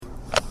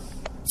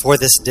for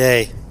this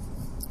day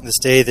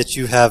that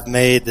you have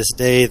made, this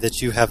day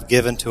that you have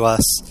given to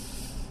us,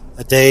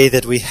 a day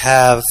that we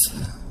have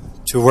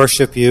to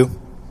worship you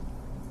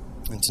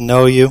and to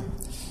know you,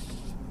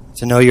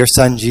 to know your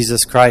Son,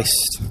 Jesus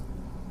Christ,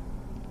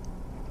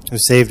 who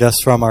saved us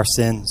from our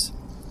sins.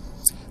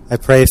 I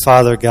pray,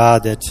 Father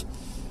God, that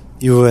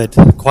you would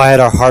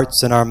quiet our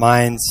hearts and our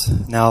minds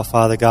now,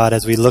 Father God,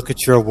 as we look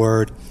at your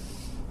word,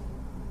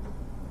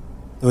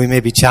 that we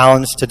may be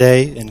challenged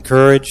today,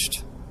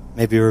 encouraged,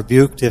 maybe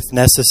rebuked if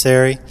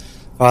necessary.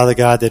 Father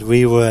God, that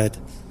we would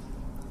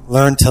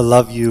learn to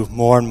love you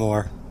more and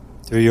more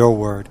through your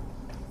word.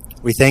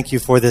 We thank you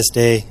for this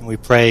day, and we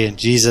pray in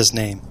Jesus'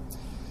 name.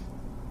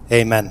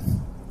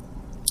 Amen.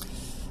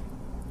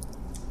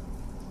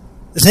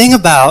 The thing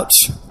about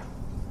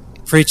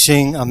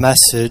preaching a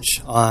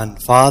message on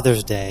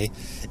Father's Day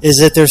is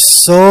that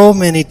there's so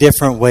many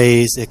different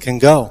ways it can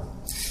go.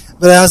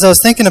 But as I was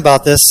thinking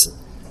about this,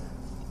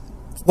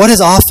 what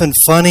is often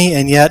funny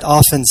and yet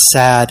often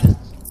sad,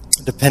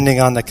 depending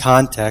on the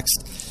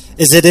context,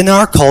 is that in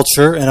our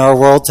culture, in our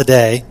world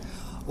today,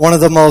 one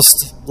of the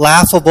most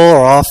laughable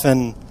or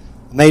often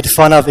made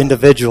fun of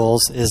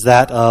individuals is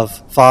that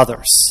of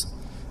fathers.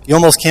 You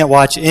almost can't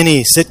watch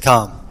any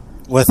sitcom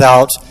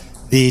without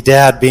the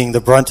dad being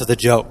the brunt of the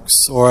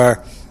jokes,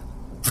 or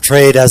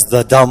portrayed as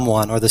the dumb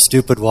one, or the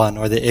stupid one,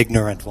 or the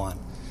ignorant one.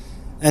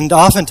 And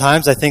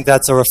oftentimes I think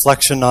that's a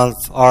reflection of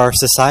our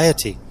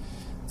society,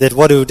 that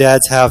what do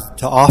dads have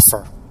to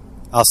offer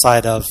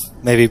outside of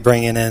maybe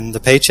bringing in the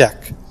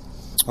paycheck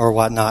or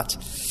whatnot.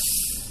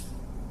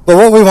 But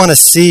what we want to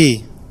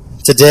see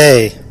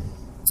today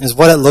is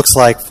what it looks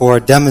like for a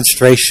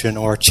demonstration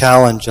or a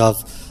challenge of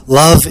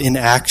love in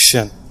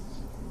action.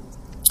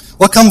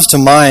 What comes to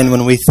mind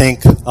when we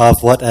think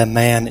of what a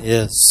man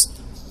is?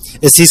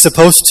 Is he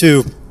supposed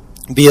to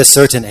be a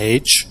certain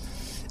age?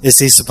 Is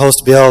he supposed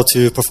to be able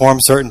to perform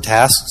certain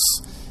tasks?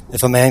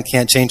 If a man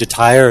can't change a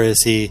tire,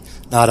 is he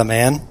not a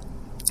man?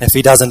 If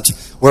he doesn't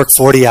work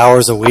 40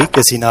 hours a week,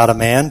 is he not a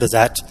man? Does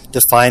that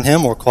define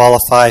him or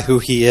qualify who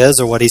he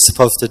is or what he's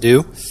supposed to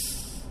do?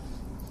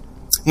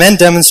 Men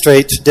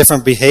demonstrate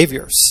different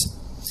behaviors.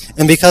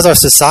 And because our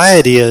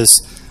society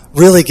is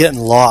really getting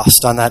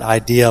lost on that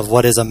idea of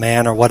what is a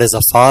man or what is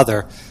a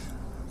father,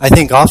 I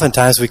think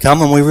oftentimes we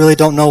come and we really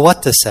don't know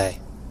what to say.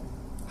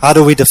 How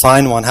do we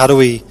define one? How do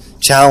we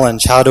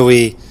challenge? How do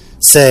we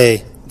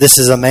say this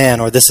is a man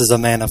or this is a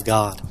man of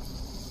God?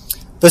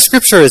 The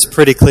Scripture is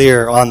pretty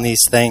clear on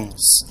these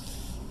things.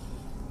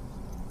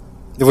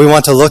 We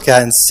want to look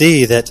at and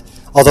see that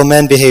although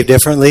men behave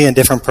differently in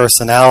different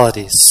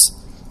personalities,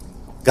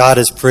 God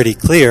is pretty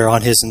clear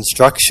on his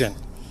instruction.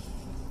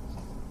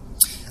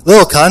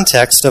 Little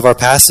context of our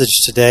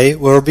passage today,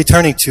 we'll be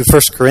turning to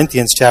 1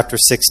 Corinthians chapter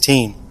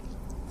 16.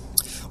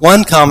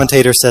 One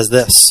commentator says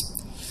this: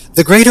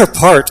 the greater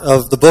part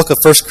of the book of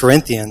 1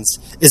 Corinthians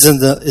is in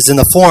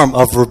the form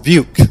of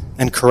rebuke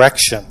and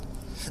correction.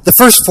 The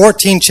first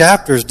 14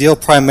 chapters deal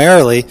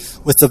primarily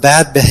with the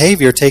bad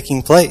behavior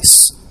taking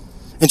place.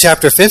 And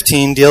chapter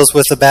 15 deals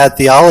with the bad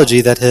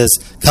theology that has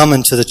come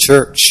into the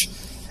church.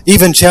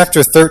 Even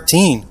chapter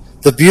 13,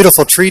 the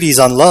beautiful treatise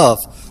on love,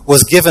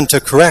 was given to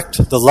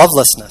correct the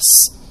lovelessness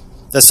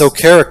that so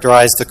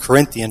characterized the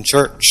Corinthian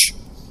church.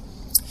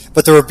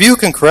 But the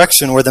rebuke and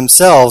correction were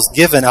themselves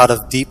given out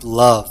of deep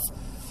love.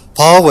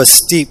 Paul was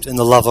steeped in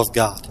the love of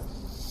God.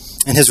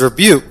 And his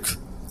rebuke,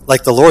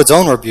 like the Lord's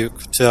own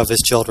rebuke of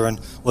his children,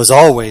 was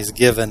always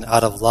given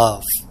out of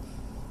love.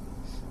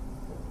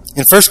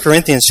 In 1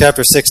 Corinthians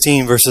chapter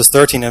 16, verses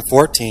 13 and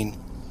 14,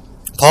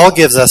 Paul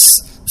gives us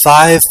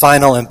 5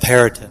 final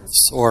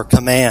imperatives or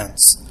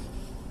commands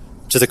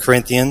to the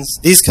Corinthians.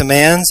 These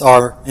commands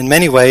are, in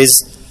many ways,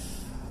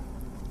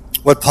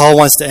 what Paul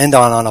wants to end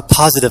on a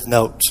positive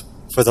note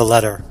for the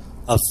letter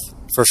of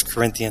 1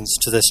 Corinthians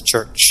to this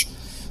church.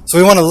 So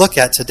we want to look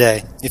at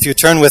today, if you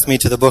turn with me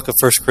to the book of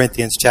 1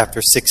 Corinthians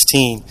chapter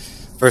 16,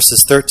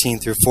 verses 13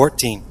 through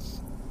 14.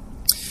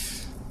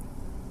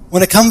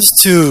 When it comes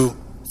to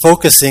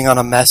focusing on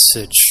a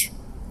message,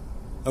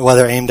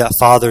 whether aimed at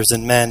fathers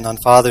and men on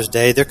Father's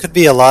Day, there could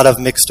be a lot of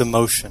mixed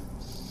emotion.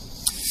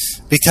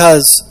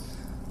 Because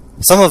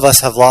some of us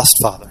have lost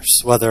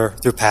fathers, whether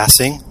through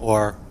passing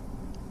or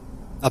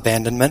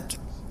abandonment.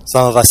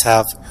 Some of us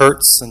have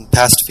hurts and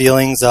past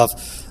feelings of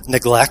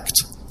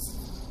neglect.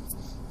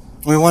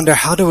 We wonder,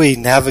 how do we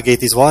navigate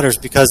these waters?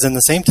 Because in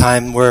the same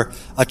time, we're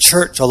a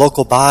church, a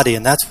local body,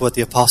 and that's what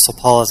the Apostle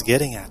Paul is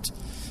getting at.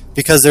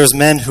 Because there's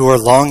men who are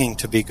longing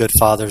to be good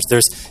fathers.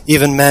 There's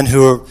even men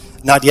who are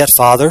not yet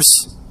fathers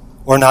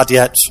or not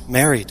yet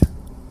married.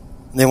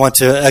 And they want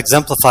to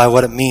exemplify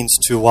what it means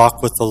to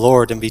walk with the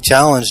Lord and be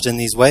challenged in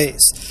these ways.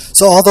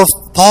 So although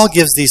Paul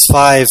gives these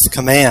 5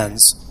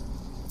 commands,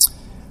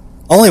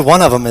 only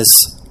one of them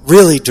is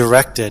really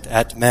directed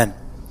at men.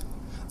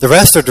 The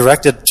rest are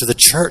directed to the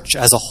church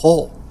as a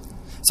whole.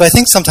 So I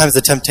think sometimes the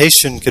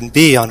temptation can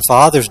be on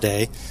Father's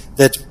Day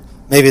that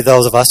maybe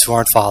those of us who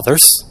aren't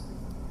fathers,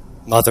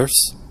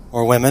 mothers,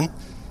 or women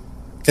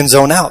can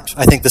zone out.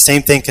 I think the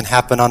same thing can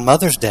happen on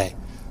Mother's Day,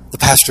 The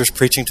pastor's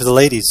preaching to the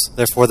ladies,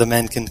 therefore the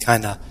men can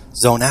kind of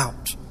zone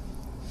out.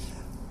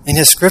 And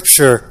yet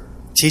Scripture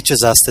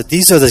teaches us that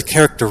these are the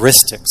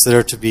characteristics that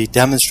are to be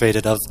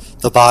demonstrated of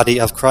the body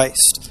of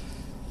Christ.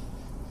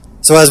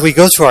 So as we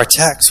go through our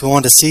text, we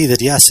want to see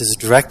that, yes, it's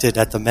directed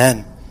at the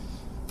men,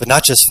 but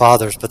not just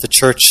fathers, but the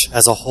church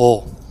as a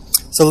whole.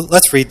 So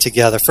let's read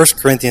together 1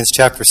 Corinthians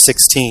chapter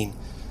 16,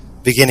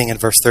 beginning in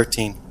verse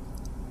 13.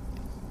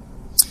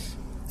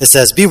 It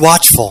says, "Be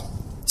watchful,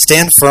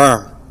 stand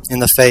firm in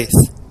the faith,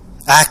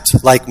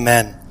 act like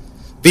men,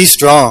 be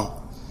strong,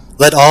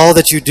 let all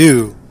that you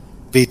do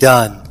be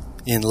done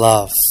in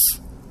love."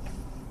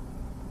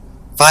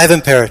 5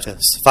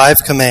 imperatives, 5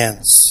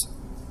 commands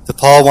that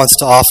Paul wants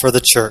to offer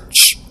the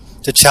church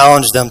to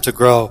challenge them to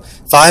grow.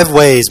 5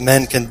 ways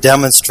men can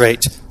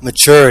demonstrate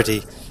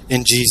maturity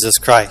in Jesus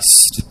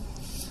Christ.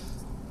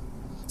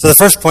 So the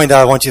first point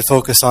I want you to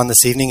focus on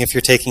this evening, if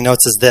you're taking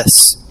notes, is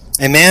this.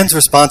 A man's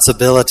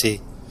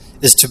responsibility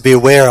is to be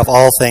aware of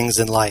all things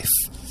in life.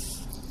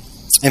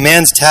 A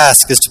man's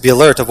task is to be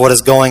alert of what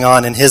is going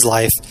on in his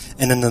life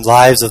and in the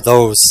lives of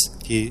those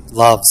he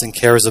loves and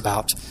cares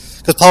about.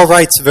 Because Paul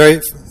writes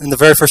in the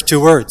very first 2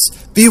 words,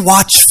 be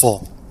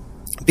watchful.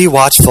 Be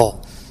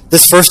watchful.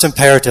 This first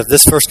imperative,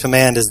 this first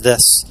command is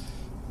this.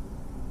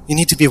 You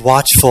need to be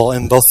watchful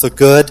in both the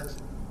good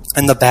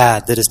and the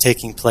bad that is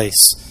taking place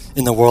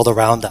in the world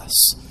around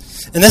us.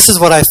 And this is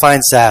what I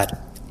find sad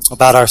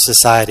about our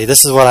society.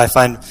 This is what I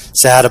find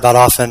sad about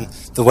often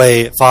the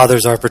way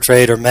fathers are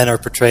portrayed or men are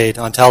portrayed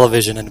on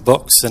television and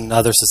books and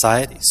other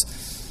societies.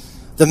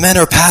 The men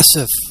are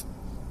passive.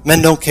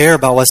 Men don't care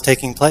about what's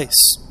taking place.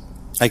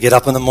 I get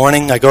up in the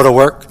morning, I go to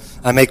work,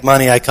 I make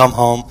money, I come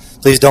home.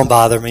 Please don't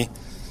bother me.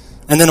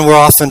 And then we're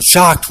often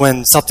shocked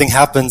when something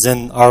happens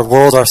in our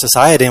world, our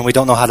society, and we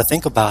don't know how to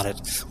think about it.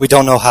 We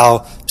don't know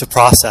how to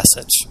process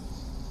it.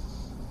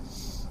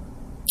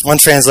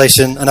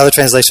 Another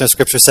translation of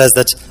Scripture says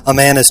that a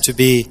man is to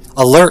be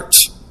alert,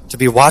 to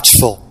be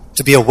watchful,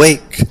 to be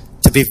awake,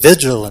 to be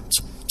vigilant,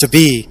 to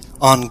be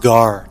on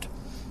guard.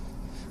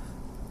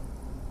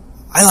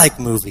 I like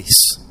movies.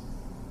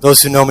 Those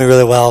who know me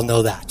really well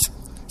know that.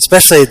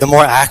 Especially the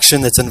more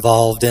action that's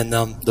involved in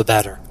them, the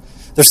better.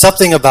 There's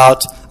something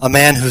about a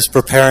man who's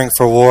preparing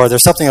for war.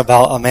 There's something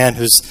about a man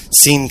who's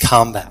seen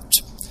combat,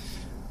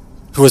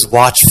 who is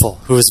watchful,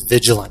 who is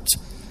vigilant.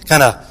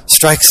 Kind of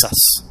strikes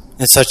us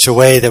in such a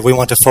way that we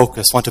want to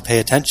focus, want to pay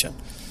attention.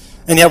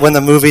 And yet when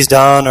the movie's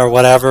done or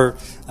whatever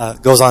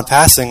goes on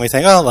passing, we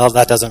think, oh, well,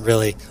 that doesn't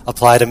really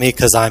apply to me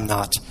because I'm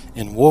not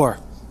in war.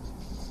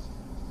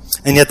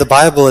 And yet the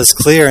Bible is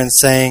clear in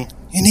saying,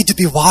 you need to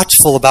be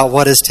watchful about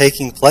what is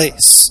taking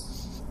place.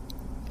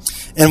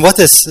 And what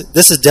this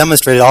is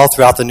demonstrated all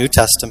throughout the New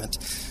Testament.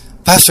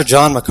 Pastor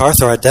John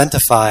MacArthur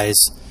identifies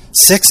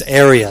 6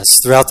 areas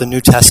throughout the New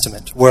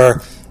Testament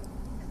where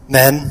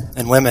men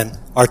and women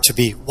are to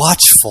be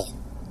watchful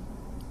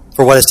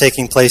for what is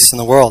taking place in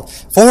the world.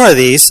 4 of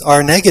these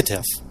are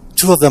negative.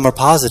 2 of them are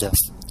positive.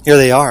 Here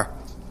they are.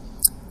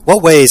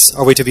 What ways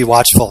are we to be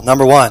watchful?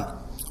 Number 1,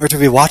 we're to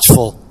be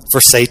watchful for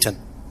Satan.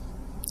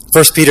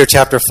 1 Peter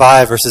chapter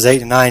 5, verses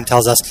 8 and 9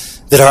 tells us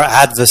that our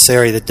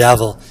adversary, the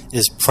devil,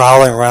 is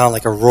prowling around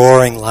like a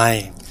roaring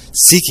lion,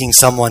 seeking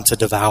someone to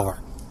devour.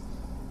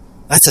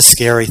 That's a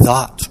scary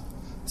thought.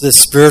 The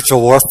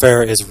spiritual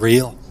warfare is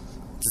real.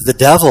 The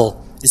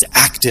devil is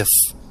active.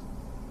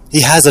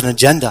 He has an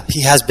agenda.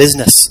 He has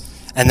business,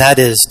 and that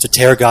is to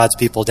tear God's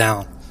people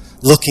down,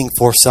 looking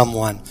for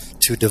someone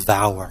to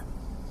devour.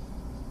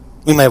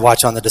 We may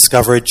watch on the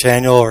Discovery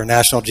Channel or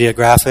National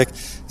Geographic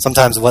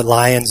sometimes what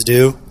lions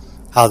do,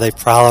 how they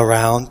prowl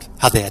around,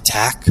 how they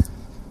attack.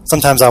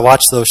 Sometimes I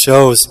watch those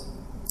shows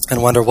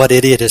and wonder what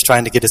idiot is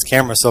trying to get his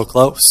camera so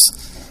close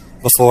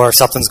before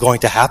something's going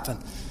to happen.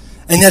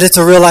 And yet it's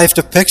a real-life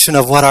depiction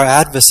of what our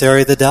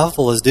adversary, the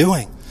devil, is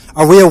doing.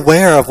 Are we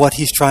aware of what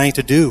he's trying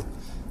to do?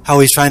 How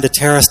he's trying to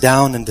tear us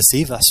down and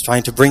deceive us,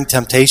 trying to bring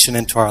temptation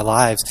into our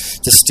lives,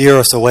 to steer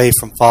us away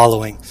from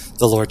following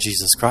the Lord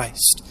Jesus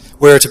Christ.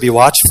 We're to be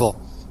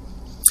watchful.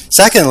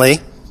 Secondly,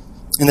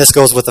 and this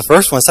goes with the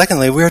first one,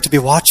 secondly, we are to be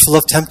watchful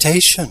of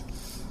temptation.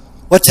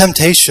 What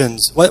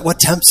temptations, what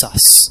tempts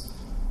us?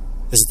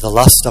 Is it the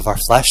lust of our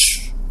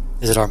flesh?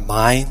 Is it our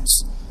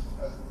minds?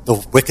 The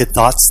wicked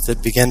thoughts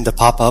that begin to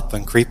pop up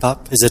and creep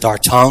up? Is it our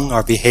tongue,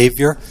 our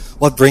behavior?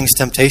 What brings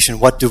temptation?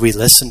 What do we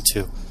listen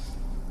to?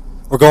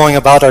 We're going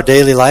about our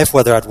daily life,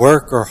 whether at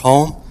work or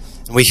home,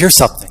 and we hear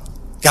something,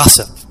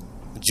 gossip,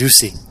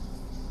 juicy.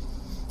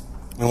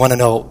 We want to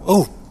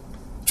know,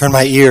 turn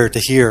my ear to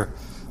hear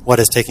what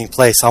is taking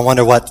place. I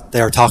wonder what they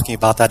are talking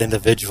about that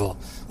individual.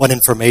 What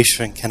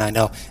information can I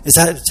know? Is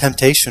that a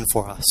temptation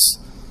for us?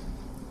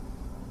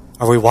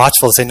 Are we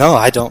watchful to say, no,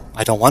 I don't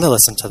want to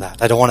listen to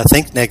that. I don't want to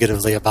think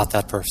negatively about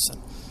that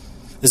person.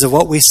 Is it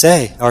what we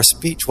say, our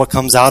speech, what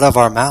comes out of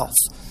our mouth?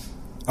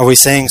 Are we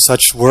saying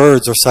such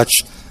words or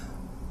such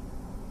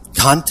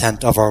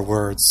content of our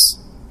words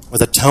or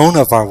the tone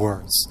of our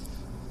words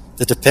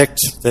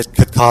that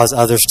could cause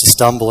others to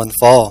stumble and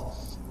fall?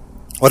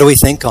 What do we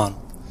think on?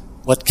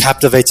 What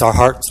captivates our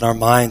hearts and our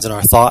minds and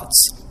our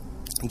thoughts?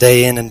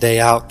 day in and day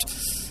out,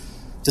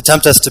 to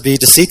tempt us to be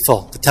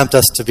deceitful, to tempt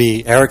us to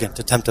be arrogant,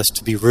 to tempt us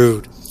to be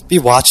rude. Be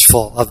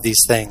watchful of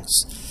these things.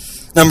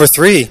 Number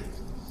 3,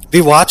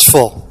 be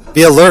watchful,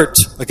 be alert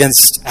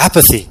against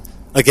apathy,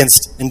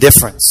 against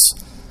indifference.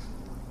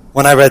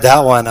 When I read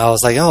that one, I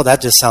was like, oh,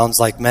 that just sounds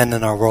like men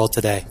in our world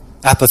today.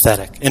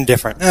 Apathetic,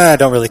 indifferent. I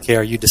don't really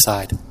care. You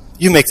decide.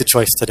 You make the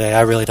choice today.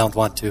 I really don't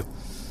want to.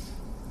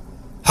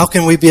 How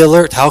can we be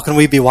alert? How can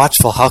we be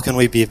watchful? How can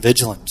we be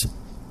vigilant?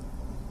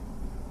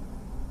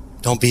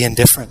 Don't be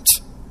indifferent.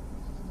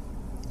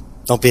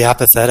 Don't be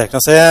apathetic.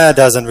 Don't say, it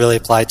doesn't really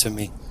apply to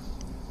me.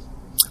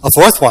 A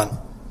 4th one,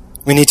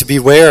 we need to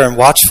beware and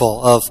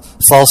watchful of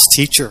false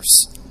teachers.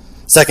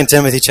 2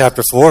 Timothy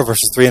chapter 4,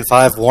 verses 3 and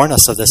 5 warn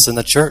us of this in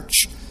the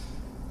church.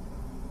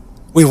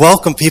 We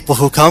welcome people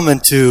who come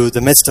into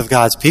the midst of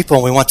God's people,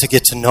 and we want to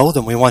get to know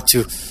them. We want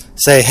to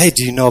say, hey,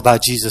 do you know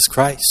about Jesus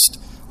Christ?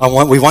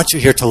 We want you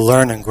here to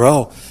learn and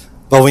grow.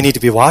 But we need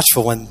to be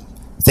watchful when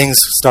things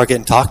start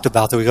getting talked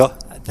about that we go,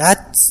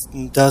 that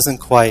doesn't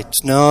quite,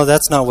 no,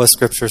 that's not what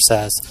Scripture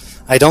says.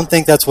 I don't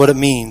think that's what it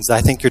means.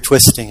 I think you're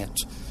twisting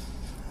it.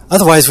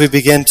 Otherwise, we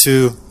begin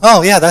to,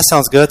 oh, yeah, that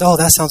sounds good. Oh,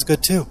 that sounds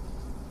good too.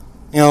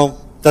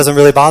 Doesn't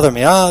really bother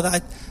me.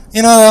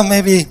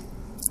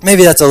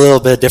 Maybe that's a little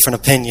bit different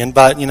opinion,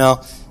 but,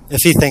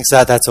 if he thinks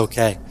that, that's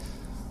okay.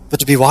 But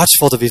to be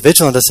watchful, to be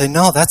vigilant, to say,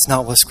 no, that's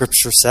not what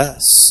Scripture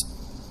says.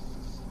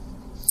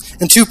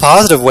 And 2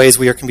 positive ways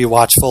we can be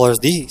watchful are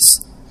these.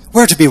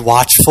 We're to be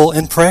watchful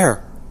in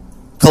prayer.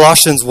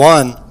 Colossians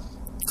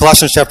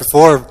chapter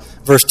 4,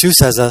 verse 2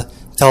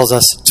 tells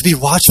us to be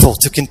watchful,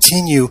 to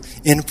continue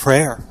in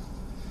prayer.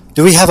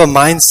 Do we have a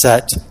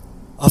mindset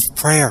of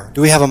prayer?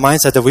 Do we have a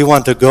mindset that we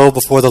want to go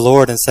before the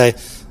Lord and say,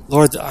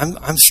 Lord,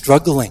 I'm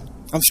struggling.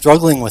 I'm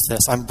struggling with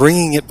this. I'm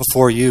bringing it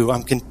before you.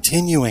 I'm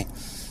continuing.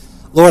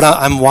 Lord,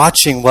 I'm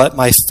watching what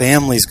my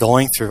family's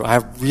going through. I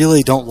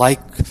really don't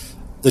like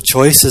the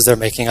choices they're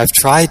making. I've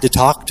tried to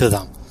talk to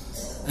them,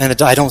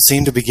 and I don't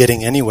seem to be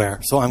getting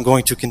anywhere. So I'm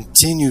going to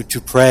continue to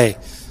pray.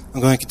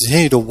 I'm going to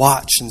continue to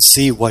watch and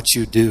see what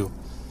you do.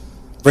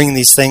 Bring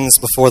these things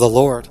before the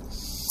Lord.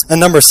 And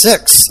number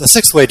 6, the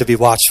 6th way to be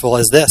watchful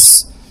is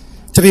this: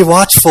 to be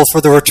watchful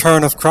for the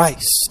return of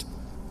Christ.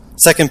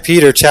 2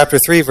 Peter chapter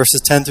 3,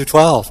 verses 10 through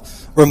 12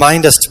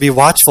 remind us to be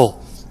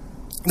watchful.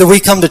 That we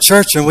come to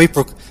church and we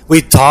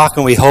talk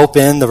and we hope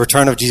in the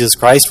return of Jesus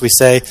Christ. We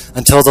say,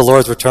 until the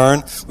Lord's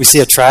return. We see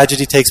a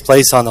tragedy takes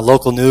place on the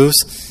local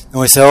news, and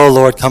we say, oh,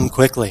 Lord, come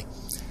quickly.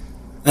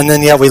 And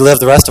then yet we live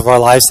the rest of our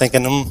lives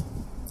thinking,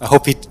 I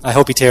hope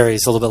he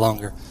tarries a little bit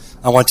longer.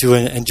 I want to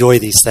enjoy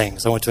these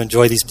things. I want to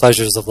enjoy these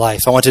pleasures of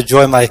life. I want to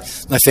enjoy my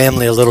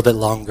family a little bit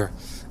longer.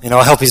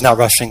 I hope he's not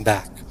rushing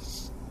back.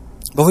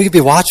 But we can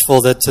be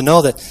watchful to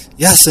know that,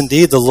 yes,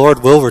 indeed, the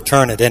Lord will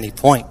return at any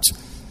point.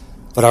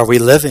 But are we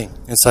living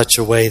in such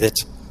a way that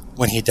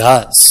when he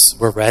does,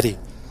 we're ready?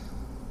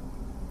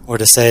 Or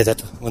to say that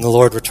when the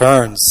Lord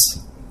returns,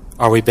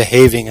 are we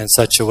behaving in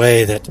such a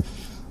way that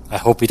I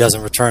hope he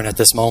doesn't return at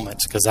this moment,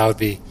 because I would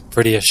be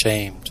pretty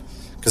ashamed,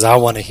 because I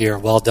want to hear,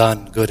 well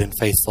done, good and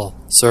faithful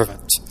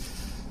servant.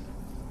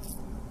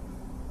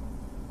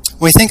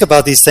 When we think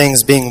about these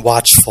things, being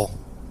watchful,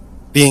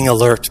 being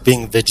alert,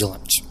 being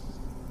vigilant,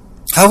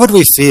 how would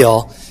we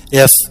feel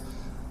if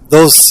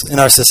those in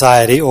our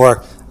society,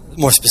 or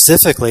more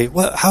specifically,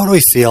 how do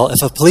we feel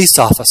if a police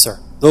officer,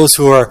 those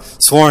who are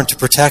sworn to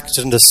protect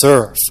and to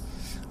serve,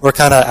 were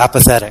kind of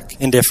apathetic,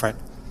 indifferent?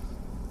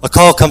 A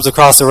call comes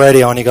across the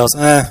radio and he goes,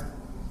 I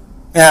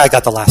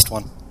got the last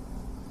one.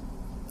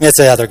 It's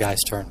the other guy's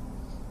turn.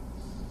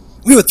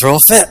 We would throw a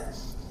fit.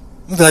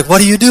 We'd be like,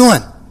 what are you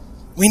doing?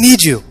 We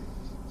need you.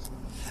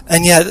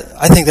 And yet,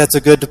 I think that's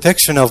a good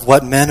depiction of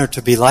what men are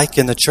to be like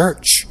in the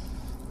church.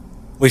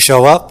 We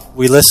show up,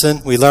 we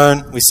listen, we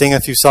learn, we sing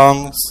a few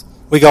songs,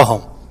 we go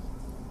home.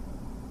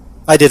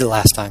 I did it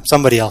last time.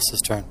 Somebody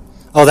else's turn.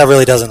 Oh, that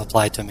really doesn't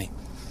apply to me.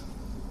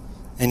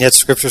 And yet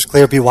Scripture's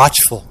clear. Be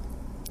watchful.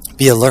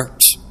 Be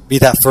alert. Be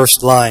that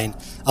first line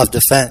of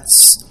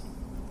defense.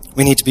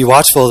 We need to be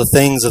watchful of the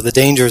things, of the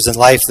dangers in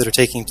life that are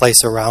taking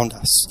place around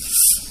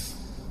us.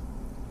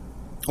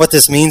 What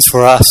this means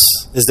for us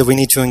is that we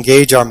need to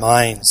engage our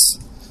minds.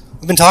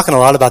 We've been talking a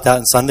lot about that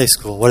in Sunday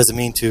school. What does it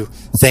mean to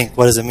think?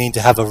 What does it mean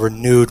to have a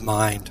renewed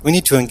mind? We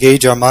need to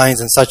engage our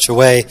minds in such a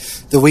way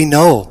that we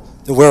know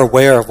that we're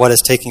aware of what is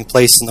taking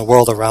place in the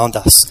world around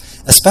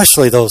us,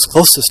 especially those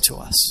closest to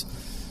us.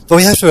 But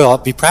we have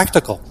to be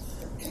practical.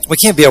 We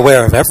can't be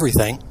aware of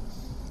everything.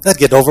 That'd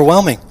get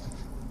overwhelming.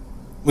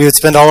 We would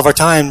spend all of our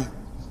time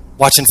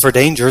watching for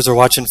dangers or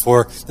watching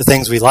for the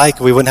things we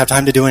like. We wouldn't have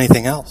time to do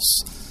anything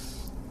else.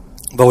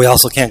 But we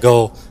also can't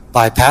go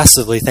by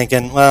passively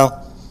thinking,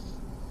 well,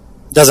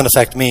 it doesn't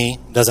affect me,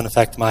 it doesn't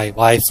affect my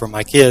wife or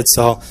my kids,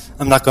 so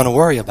I'm not going to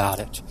worry about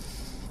it.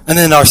 And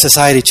then our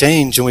society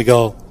changed and we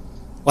go,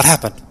 what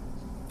happened?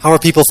 How are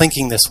people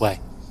thinking this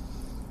way?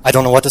 I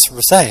don't know what to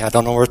say. I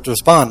don't know where to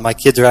respond. My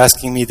kids are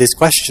asking me these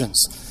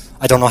questions.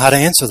 I don't know how to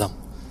answer them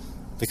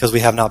because we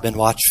have not been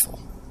watchful.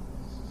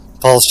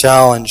 Paul's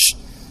challenge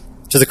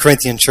to the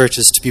Corinthian church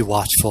is to be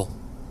watchful.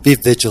 Be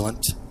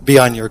vigilant. Be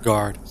on your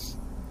guard.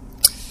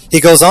 He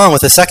goes on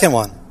with the second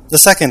one, the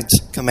second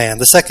command,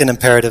 the second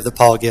imperative that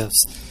Paul gives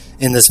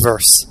in this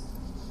verse,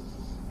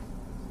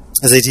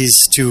 is that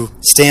he's to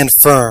stand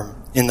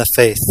firm in the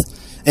faith.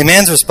 A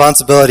man's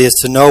responsibility is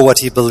to know what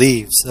he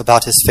believes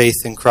about his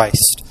faith in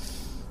Christ.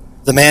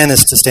 The man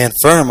is to stand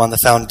firm on the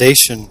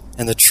foundation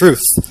and the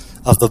truth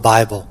of the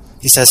Bible.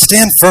 He says,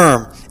 stand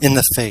firm in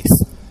the faith.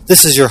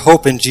 This is your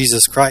hope in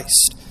Jesus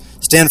Christ.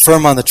 Stand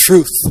firm on the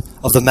truth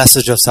of the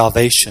message of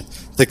salvation,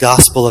 the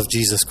gospel of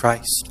Jesus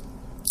Christ,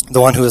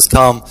 the one who has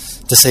come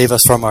to save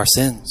us from our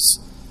sins.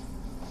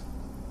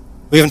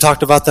 We even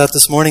talked about that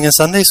this morning in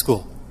Sunday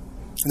school.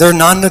 They're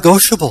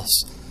non-negotiables.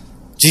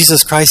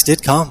 Jesus Christ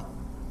did come.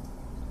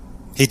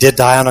 He did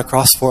die on a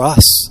cross for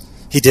us.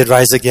 He did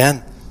rise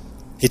again.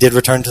 He did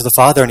return to the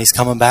Father, and he's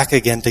coming back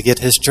again to get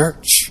his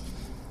church.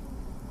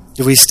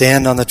 Do we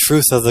stand on the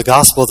truth of the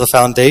gospel, the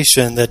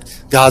foundation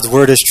that God's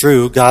word is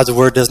true, God's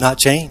word does not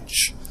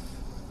change?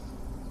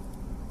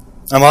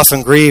 I'm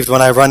often grieved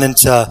when I run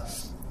into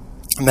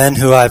men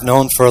who I've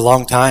known for a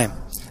long time,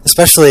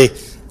 especially,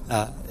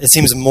 it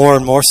seems more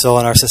and more so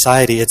in our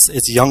society,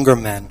 it's younger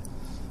men,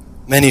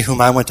 many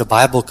whom I went to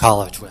Bible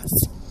college with.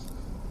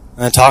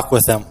 And I talk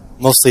with them,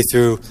 mostly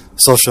through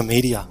social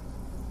media.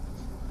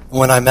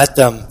 When I met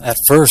them at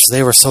first,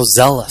 they were so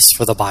zealous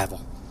for the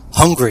Bible,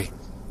 hungry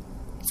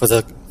for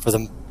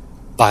the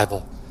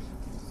Bible.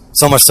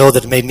 So much so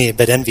that it made me a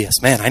bit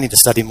envious. Man, I need to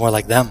study more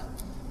like them.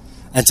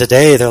 And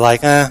today they're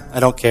like, I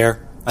don't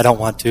care. I don't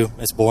want to.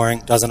 It's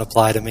boring. Doesn't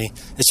apply to me.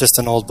 It's just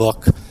an old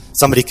book.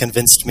 Somebody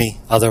convinced me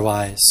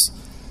otherwise.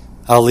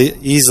 How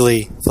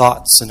easily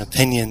thoughts and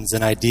opinions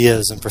and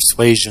ideas and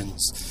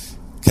persuasions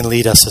can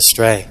lead us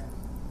astray.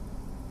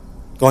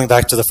 Going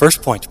back to the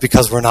first point,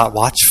 because we're not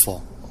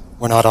watchful,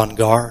 we're not on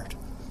guard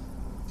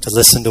to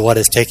listen to what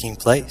is taking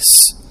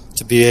place,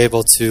 to be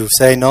able to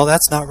say, no,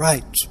 that's not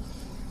right.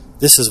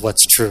 This is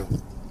what's true.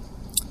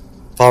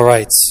 Paul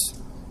writes,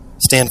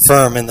 stand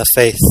firm in the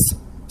faith.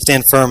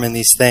 Stand firm in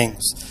these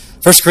things.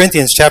 1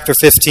 Corinthians chapter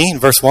 15,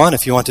 verse 1,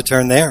 if you want to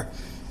turn there.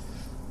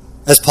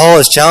 As Paul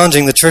is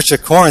challenging the church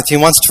at Corinth, he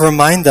wants to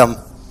remind them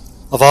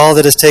of all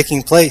that is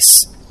taking place.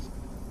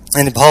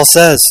 And Paul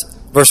says,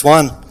 verse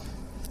 1,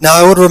 now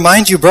I would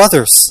remind you,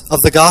 brothers, of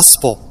the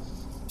gospel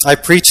I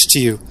preached to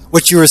you,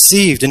 which you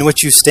received, in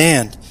which you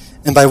stand,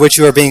 and by which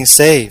you are being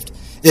saved,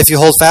 if you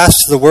hold fast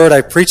to the word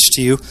I preached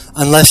to you,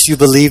 unless you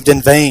believed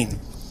in vain.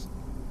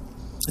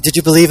 Did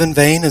you believe in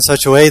vain in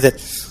such a way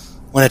that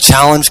when a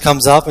challenge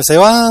comes up, I say,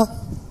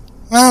 well,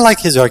 I like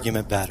his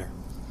argument better?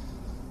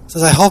 He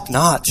says, I hope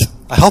not.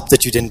 I hope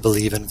that you didn't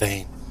believe in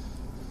vain.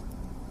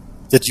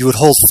 That you would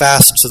hold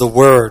fast to the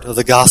word of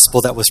the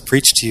gospel that was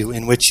preached to you,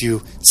 in which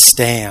you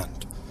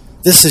stand.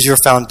 This is your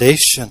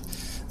foundation.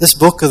 This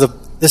book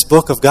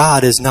of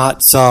God is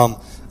not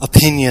some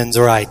opinions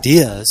or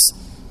ideas.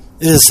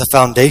 It is the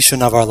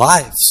foundation of our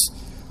lives.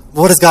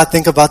 What does God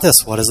think about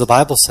this? What does the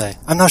Bible say?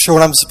 I'm not sure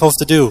what I'm supposed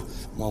to do.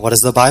 Well, what does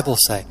the Bible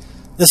say?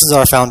 This is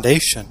our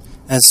foundation.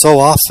 And so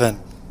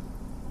often,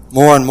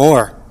 more and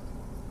more,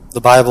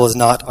 the Bible is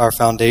not our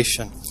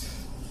foundation.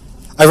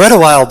 I read a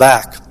while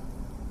back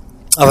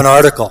of an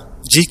article,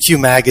 GQ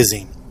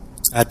Magazine.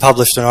 I had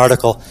published an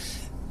article,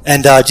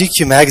 and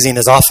GQ Magazine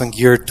is often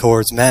geared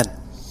towards men.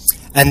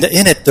 And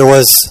in it, there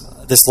was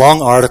this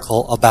long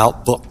article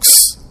about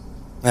books.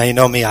 Now, you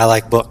know me, I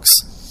like books.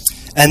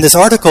 And this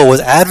article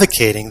was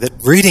advocating that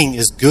reading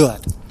is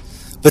good.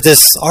 But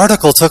this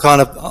article took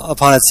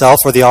upon itself,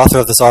 or the author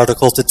of this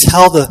article, to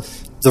tell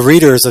the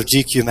readers of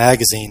GQ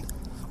Magazine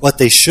what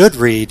they should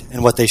read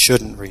and what they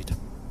shouldn't read.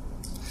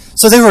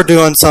 So they were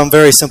doing some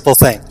very simple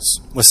things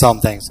with some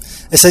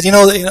things. They said,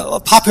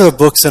 popular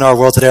books in our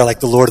world today are like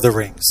The Lord of the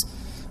Rings.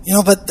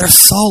 But they're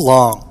so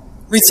long.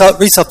 Read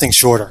something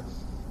shorter.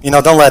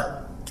 Don't let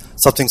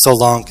something so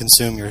long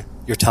consume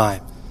your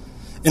time.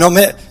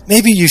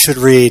 Maybe you should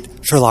read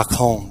Sherlock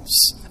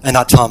Holmes and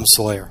not Tom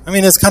Sawyer.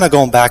 It's kind of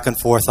going back and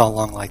forth all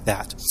along like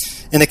that.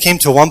 And it came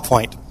to one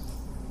point,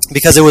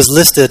 because it was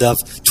listed of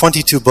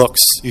 22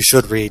 books you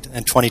should read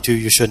and 22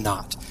 you should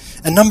not.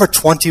 And number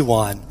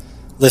 21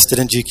 listed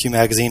in GQ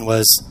Magazine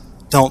was,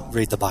 don't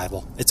read the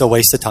Bible. It's a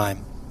waste of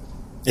time.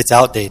 It's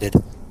outdated.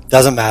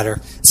 Doesn't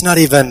matter. It's not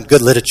even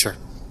good literature.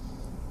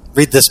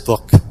 Read this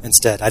book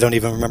instead. I don't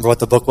even remember what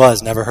the book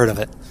was. Never heard of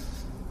it.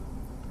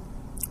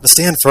 But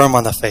stand firm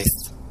on the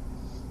faith.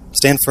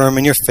 Stand firm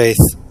in your faith,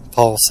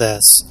 Paul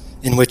says,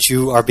 in which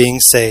you are being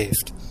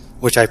saved,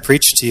 which I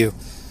preached to you.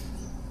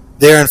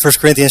 There in 1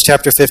 Corinthians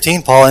chapter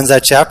 15, Paul ends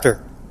that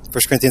chapter.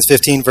 1 Corinthians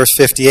 15, verse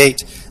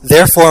 58.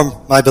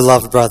 Therefore, my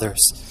beloved brothers,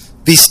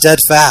 be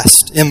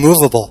steadfast,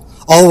 immovable,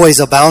 always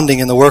abounding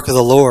in the work of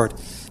the Lord,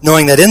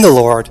 knowing that in the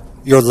Lord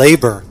your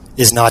labor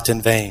is not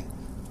in vain.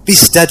 Be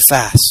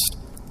steadfast,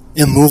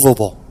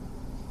 immovable.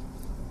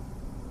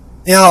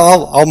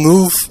 I'll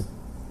move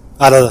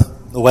out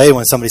of the way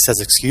when somebody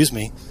says, excuse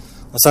me.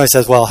 When somebody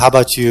says, well, how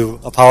about you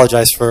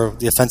apologize for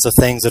the offensive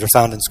things that are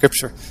found in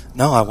Scripture?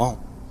 No, I won't.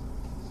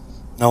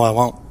 No, I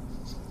won't.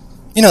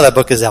 That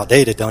book is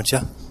outdated, don't you?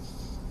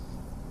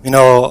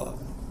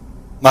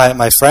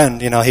 My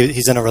friend,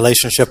 he's in a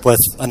relationship with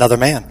another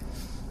man.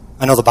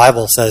 I know the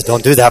Bible says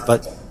don't do that,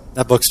 but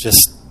that book's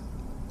just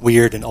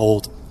weird and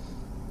old.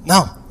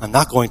 No, I'm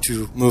not going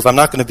to move. I'm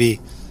not going to be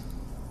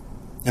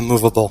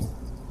immovable,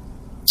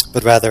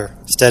 but rather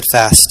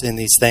steadfast in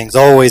these things,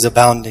 always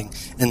abounding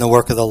in the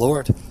work of the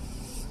Lord.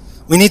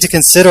 We need to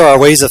consider our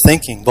ways of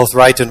thinking, both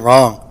right and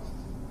wrong.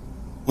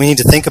 We need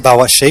to think about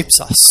what shapes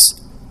us.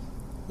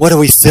 What are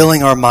we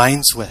filling our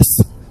minds with?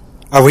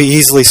 Are we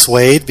easily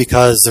swayed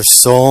because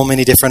there's so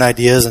many different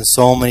ideas and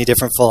so many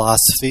different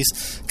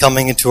philosophies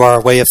coming into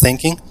our way of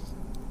thinking?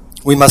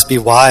 We must be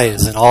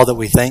wise in all that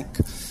we think.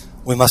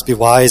 We must be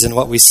wise in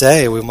what we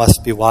say. We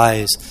must be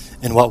wise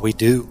in what we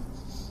do.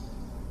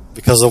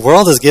 Because the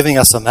world is giving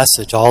us a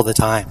message all the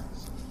time.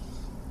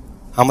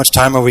 How much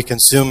time are we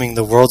consuming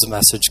the world's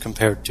message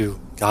compared to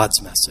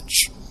God's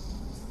message?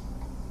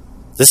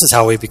 This is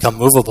how we become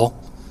movable.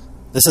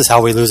 This is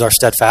how we lose our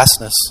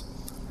steadfastness.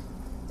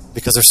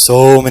 Because there's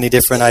so many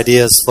different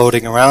ideas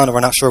floating around and we're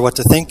not sure what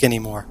to think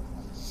anymore.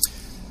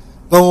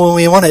 But when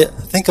we want to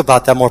think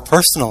about that more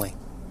personally,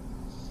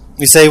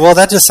 we say, well,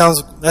 that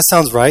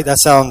sounds right. That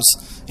sounds,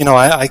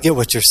 I get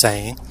what you're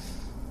saying.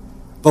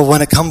 But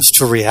when it comes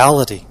to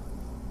reality,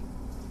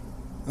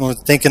 when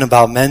we're thinking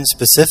about men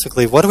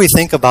specifically, what do we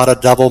think about a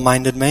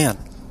double-minded man?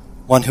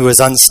 One who is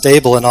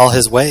unstable in all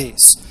his ways,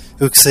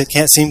 who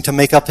can't seem to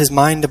make up his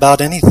mind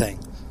about anything.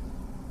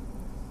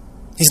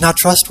 He's not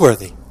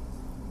trustworthy.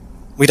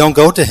 We don't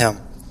go to him.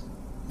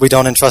 We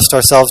don't entrust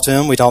ourselves to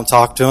him. We don't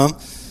talk to him.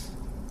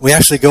 We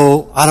actually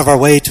go out of our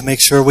way to make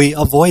sure we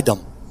avoid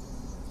them.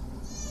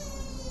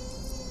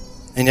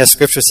 And yet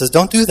Scripture says,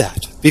 don't do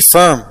that. Be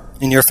firm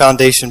in your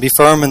foundation. Be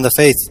firm in the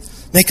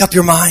faith. Make up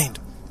your mind.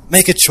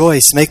 Make a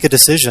choice. Make a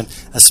decision,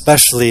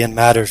 especially in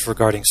matters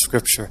regarding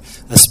Scripture,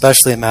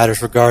 especially in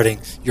matters regarding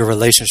your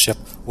relationship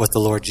with the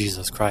Lord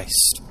Jesus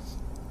Christ.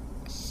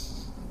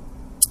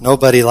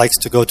 Nobody likes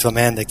to go to a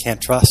man they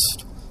can't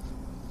trust.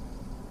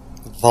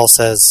 Paul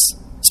says,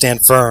 stand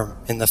firm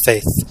in the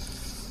faith.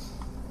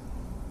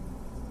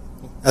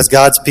 As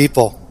God's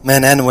people,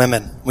 men and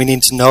women, we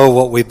need to know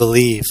what we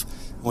believe.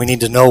 We need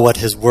to know what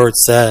His Word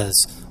says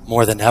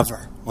more than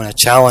ever. When a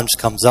challenge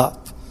comes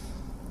up,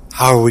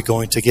 how are we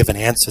going to give an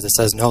answer that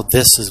says, no,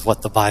 this is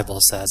what the Bible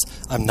says.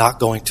 I'm not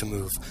going to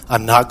move.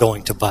 I'm not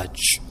going to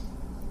budge.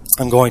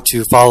 I'm going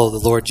to follow the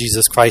Lord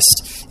Jesus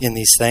Christ in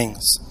these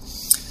things.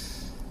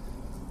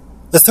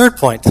 The third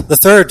point, the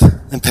third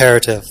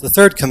imperative, the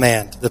third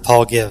command that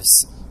Paul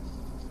gives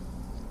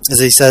is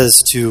he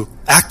says to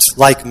act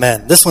like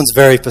men. This one's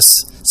very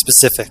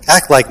specific.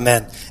 Act like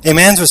men. A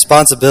man's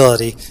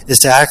responsibility is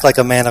to act like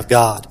a man of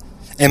God.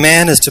 A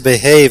man is to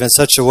behave in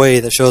such a way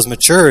that shows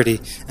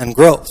maturity and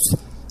growth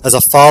as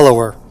a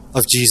follower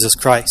of Jesus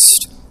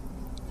Christ.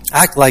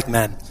 Act like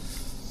men.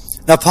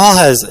 Now, Paul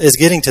is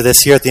getting to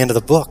this here at the end of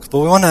the book, but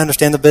we want to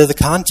understand a bit of the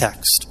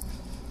context.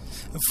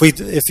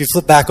 If you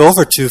flip back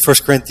over to 1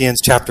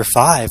 Corinthians chapter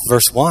 5,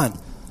 verse 1,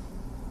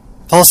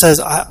 Paul says,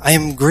 I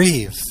am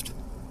grieved.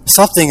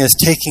 Something is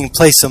taking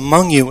place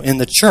among you in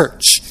the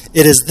church.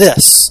 It is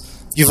this.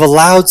 You've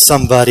allowed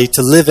somebody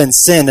to live in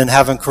sin and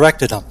haven't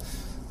corrected him.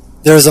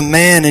 There is a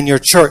man in your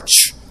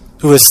church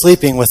who is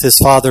sleeping with his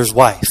father's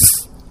wife.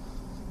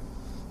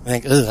 I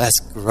think, that's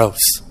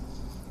gross.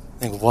 I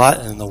think,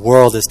 what in the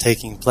world is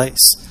taking place?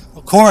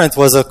 Well, Corinth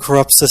was a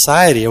corrupt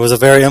society. It was a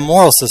very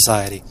immoral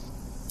society.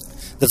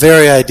 The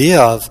very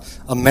idea of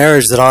a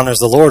marriage that honors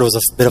the Lord was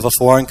a bit of a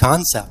foreign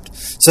concept.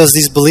 So as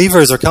these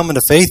believers are coming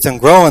to faith and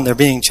growing, they're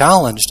being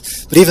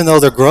challenged. But even though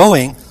they're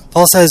growing,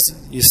 Paul says,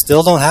 you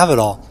still don't have it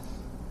all.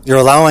 You're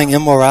allowing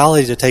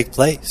immorality to take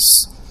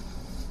place.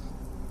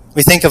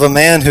 We think of a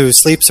man who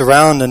sleeps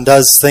around and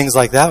does things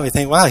like that. We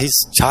think, wow, he's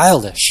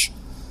childish.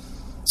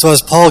 So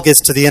as Paul gets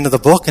to the end of the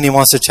book and he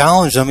wants to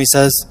challenge them, he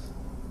says,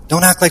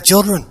 don't act like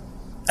children.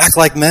 Act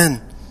like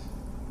men.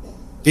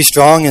 Be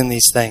strong in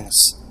these things.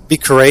 Be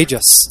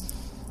courageous.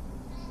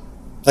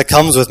 That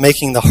comes with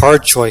making the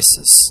hard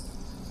choices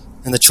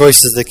and the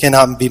choices that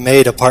cannot be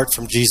made apart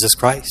from Jesus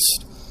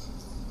Christ.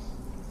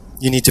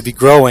 You need to be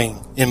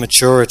growing in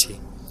maturity.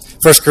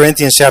 1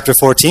 Corinthians chapter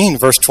 14,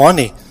 verse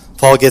 20,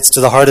 Paul gets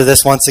to the heart of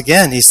this once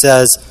again. He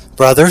says,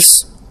 brothers,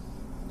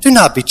 do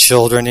not be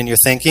children in your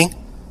thinking.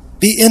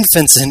 Be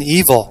infants in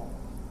evil,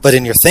 but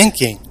in your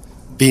thinking,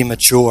 be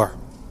mature.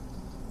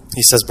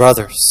 He says,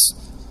 brothers,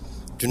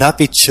 do not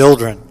be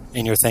children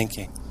in your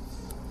thinking.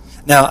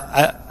 Now,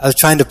 I was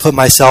trying to put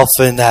myself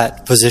in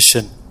that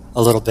position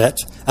a little bit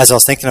as I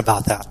was thinking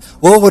about that.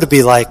 What would it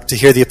be like to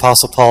hear the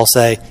Apostle Paul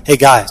say, hey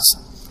guys,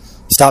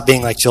 stop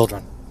being like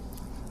children?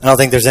 I don't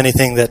think there's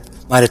anything that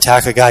might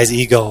attack a guy's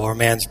ego or a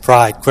man's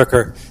pride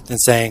quicker than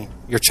saying,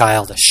 you're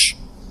childish.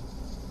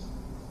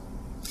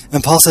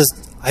 And Paul says,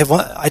 I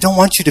don't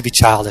want you to be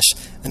childish.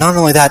 And not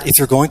only that, if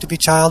you're going to be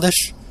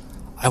childish,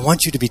 I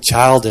want you to be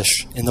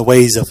childish in the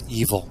ways of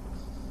evil.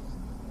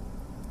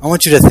 I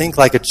want you to think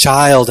like a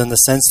child in the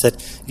sense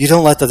that you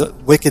don't let the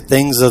wicked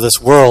things of this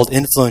world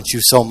influence you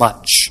so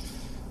much.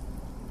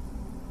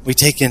 We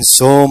take in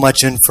so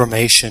much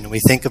information. We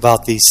think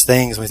about these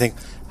things. We think,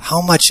 how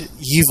much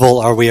evil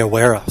are we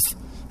aware of?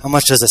 How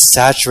much does it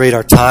saturate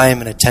our time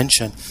and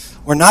attention?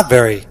 We're not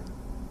very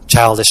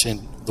childish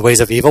in the ways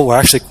of evil. We're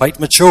actually quite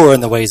mature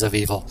in the ways of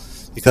evil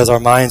because our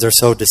minds are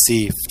so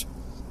deceived.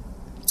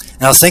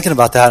 And I was thinking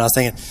about that, and I was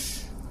thinking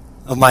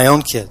of my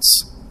own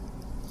kids.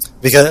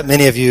 Because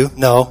many of you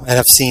know and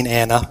have seen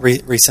Anna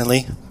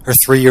recently, her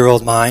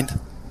 3-year-old mind.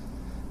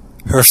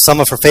 Some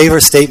of her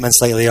favorite statements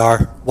lately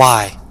are,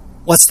 why?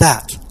 What's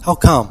that? How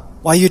come?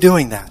 Why are you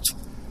doing that?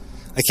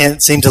 I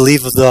can't seem to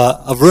leave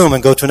a room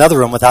and go to another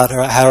room without her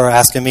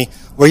asking me,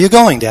 where are you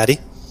going, Daddy?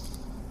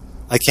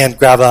 I can't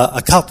grab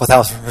a cup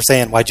without her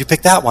saying, why'd you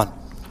pick that one?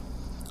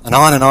 And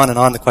on and on and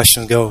on the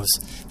question goes.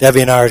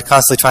 Debbie and I are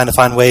constantly trying to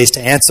find ways to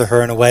answer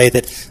her in a way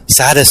that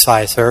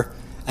satisfies her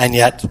and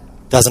yet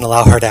doesn't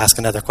allow her to ask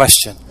another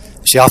question.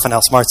 She often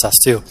outsmarts us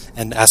too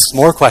and asks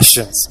more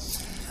questions.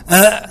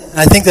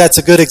 I think that's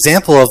a good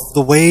example of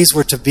the ways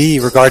we're to be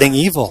regarding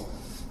evil.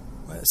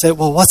 Say,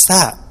 well, what's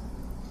that?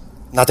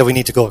 Not that we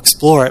need to go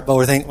explore it, but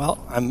we're thinking,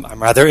 well,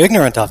 I'm rather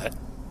ignorant of it.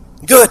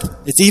 Good,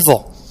 it's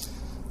evil.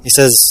 He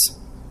says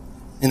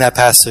in that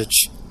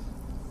passage,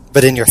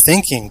 but in your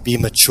thinking, be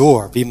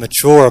mature. Be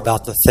mature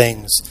about the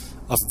things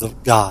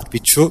of God. Be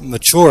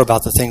mature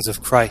about the things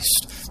of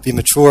Christ. Be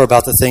mature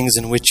about the things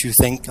in which you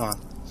think on.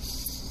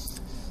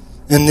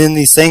 And in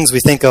these things, we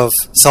think of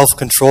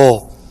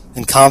self-control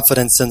and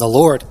confidence in the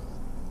Lord.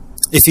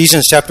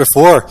 Ephesians chapter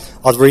 4,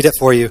 I'll read it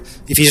for you.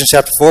 Ephesians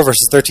chapter 4,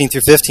 verses 13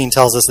 through 15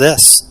 tells us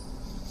this,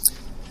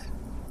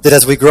 that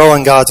as we grow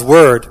in God's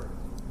word,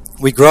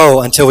 we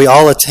grow until we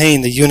all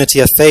attain the unity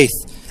of faith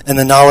and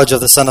the knowledge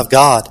of the Son of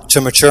God,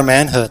 to mature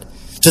manhood,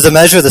 to the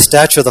measure of the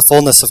stature of the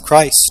fullness of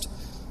Christ,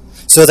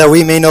 so that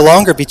we may no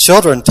longer be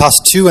children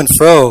tossed to and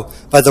fro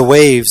by the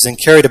waves and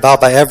carried about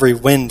by every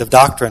wind of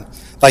doctrine,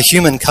 by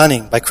human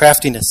cunning, by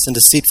craftiness and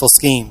deceitful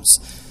schemes.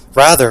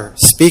 Rather,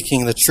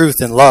 speaking the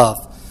truth in love,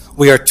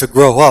 we are to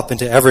grow up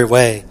into every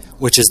way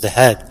which is the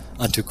head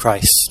unto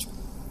Christ.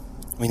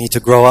 We need to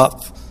grow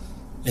up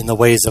in the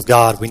ways of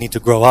God. We need to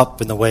grow up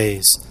in the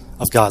ways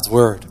of God's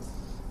word.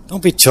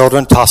 Don't be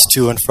children tossed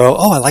to and fro.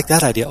 Oh, I like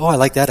that idea. Oh, I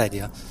like that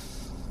idea.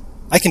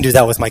 I can do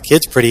that with my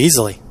kids pretty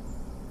easily.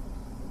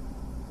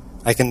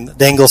 I can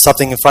dangle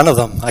something in front of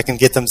them. I can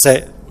get them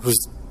say,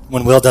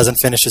 when Will doesn't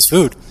finish his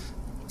food,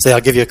 say,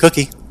 I'll give you a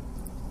cookie.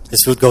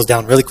 His food goes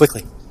down really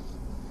quickly.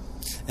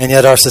 And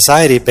yet our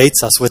society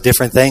baits us with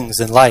different things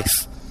in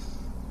life.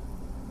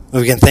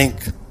 We can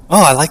think,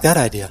 oh, I like that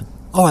idea.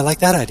 Oh, I like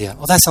that idea.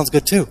 Oh, that sounds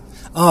good too.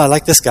 Oh, I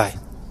like this guy.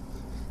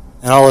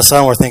 And all of a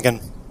sudden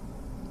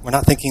we're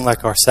not thinking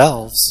like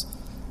ourselves.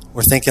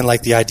 We're thinking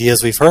like the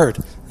ideas we've heard.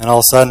 And all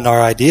of a sudden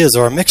our ideas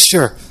are a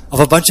mixture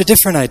of a bunch of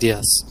different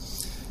ideas.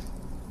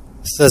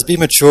 It says, be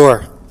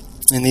mature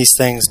in these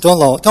things.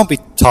 Don't be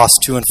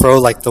tossed to and fro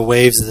like the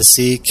waves of the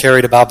sea,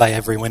 carried about by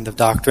every wind of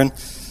doctrine.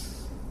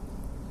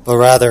 But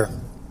rather,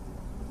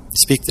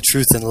 speak the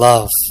truth in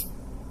love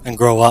and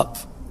grow up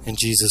in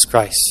Jesus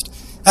Christ.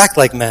 Act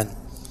like men.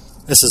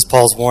 This is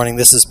Paul's warning.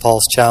 This is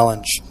Paul's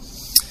challenge.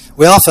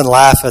 We often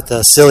laugh at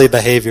the silly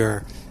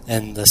behavior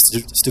and the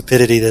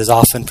stupidity that is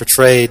often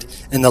portrayed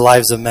in the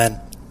lives of men.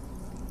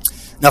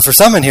 Now, for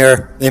some in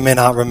here, they may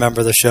not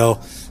remember the show,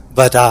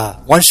 but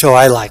one show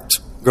I liked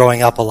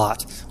growing up a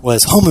lot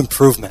was Home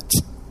Improvement.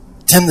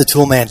 Tim the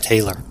Toolman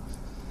Taylor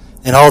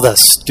and all the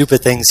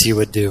stupid things he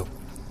would do.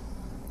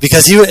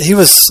 Because he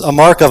was a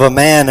mark of a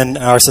man in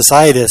our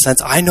society in a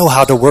sense, I know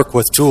how to work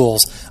with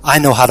tools. I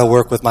know how to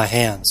work with my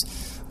hands.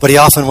 But he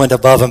often went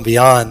above and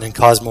beyond and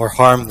caused more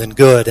harm than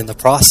good in the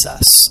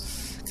process.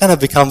 Kind of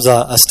becomes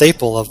a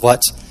staple of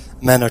what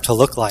men are to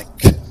look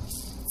like.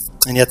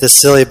 And yet this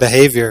silly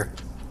behavior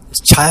is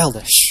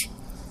childish.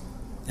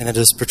 And it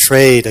is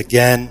portrayed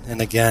again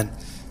and again.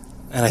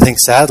 And I think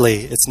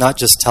sadly, it's not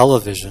just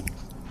television.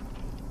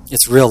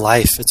 It's real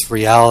life. It's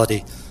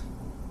reality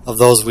of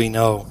those we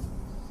know.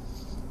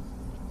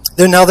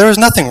 Now, there is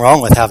nothing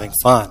wrong with having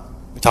fun.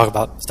 We talk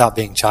about stop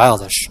being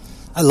childish.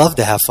 I love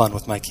to have fun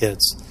with my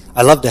kids.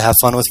 I love to have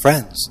fun with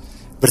friends.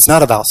 But it's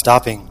not about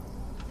stopping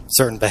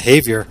certain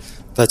behavior,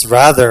 but it's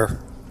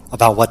rather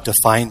about what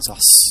defines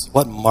us,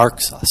 what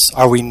marks us.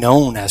 Are we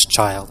known as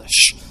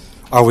childish?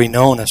 Are we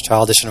known as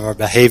childish in our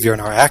behavior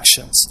and our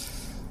actions?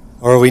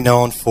 Or are we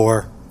known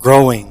for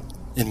growing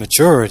in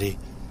maturity,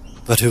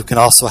 but who can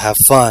also have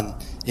fun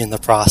in the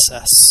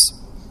process?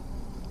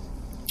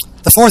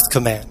 The fourth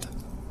command.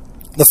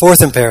 The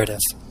fourth imperative,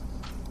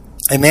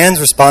 a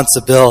man's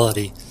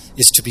responsibility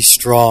is to be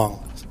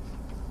strong.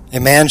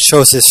 A man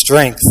shows his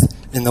strength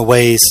in the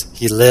ways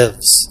he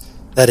lives.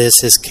 That is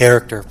his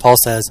character. Paul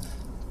says,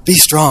 be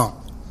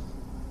strong.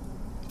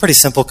 Pretty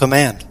simple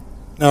command.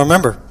 Now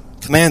remember,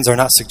 commands are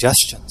not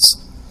suggestions.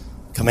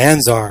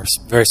 Commands are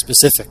very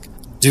specific.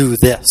 Do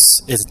this.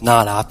 It's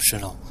not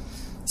optional.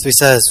 So he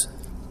says,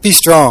 be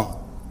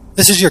strong.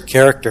 This is your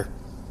character.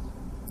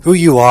 Who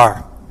you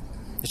are.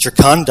 It's your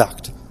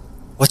conduct.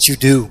 What you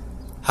do,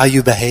 how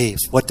you behave,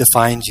 what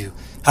defines you,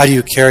 how do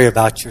you carry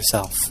about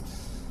yourself?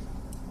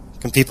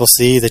 Can people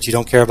see that you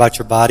don't care about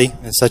your body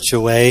in such a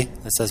way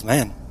that says,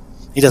 man,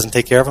 he doesn't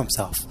take care of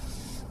himself?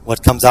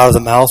 what comes out of the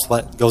mouth,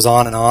 what goes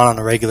on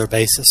a regular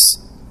basis.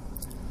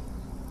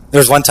 There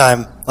was one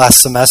time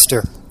last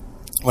semester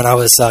when I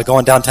was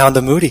going downtown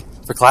to Moody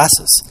for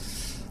classes.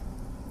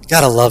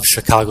 Gotta love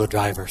Chicago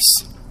drivers.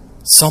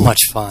 So much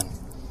fun.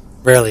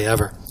 Rarely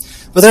ever.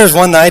 But there was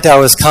one night I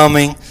was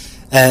coming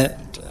and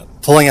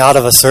pulling out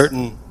of a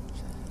certain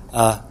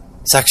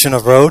section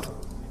of road.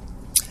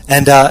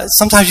 And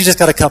sometimes you just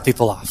got to cut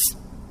people off,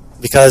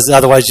 because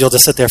otherwise you'll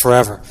just sit there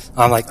forever.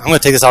 I'm like, I'm going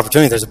to take this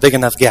opportunity. There's a big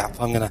enough gap.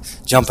 I'm going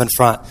to jump in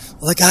front.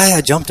 Well, the guy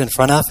I jumped in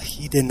front of,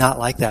 he did not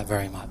like that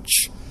very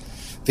much.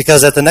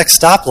 Because at the next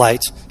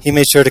stoplight, he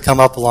made sure to come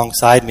up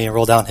alongside me and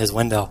roll down his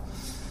window.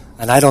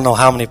 And I don't know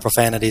how many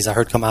profanities I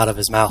heard come out of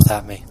his mouth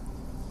at me.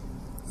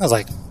 I was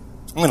like,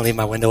 I'm going to leave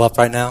my window up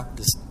right now.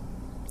 Just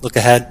look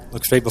ahead,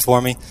 look straight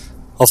before me.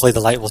 Hopefully the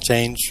light will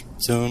change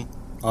soon,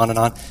 on.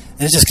 And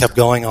it just kept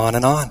going on.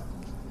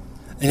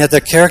 And yet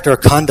their character or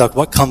conduct,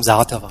 what comes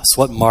out of us,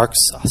 what marks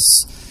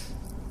us.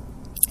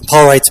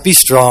 Paul writes, be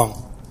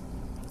strong.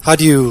 How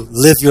do you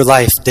live your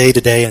life day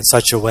to day in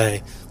such a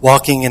way?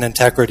 Walking in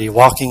integrity,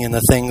 walking in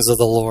the things of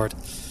the Lord.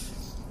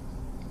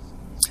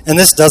 And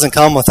this doesn't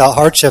come without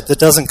hardship. It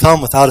doesn't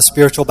come without a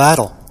spiritual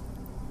battle.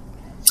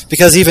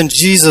 Because even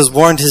Jesus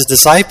warned his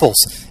disciples,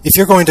 if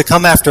you're going to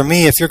come after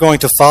me, if you're going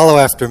to follow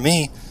after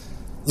me,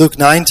 Luke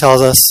 9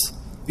 tells us,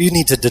 you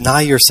need to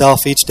deny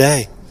yourself each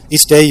day.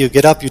 Each day you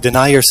get up, you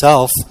deny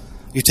yourself,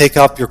 you take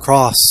up your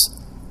cross,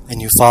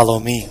 and you follow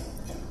me.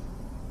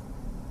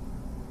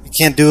 You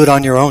can't do it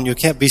on your own. You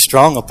can't be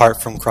strong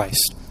apart from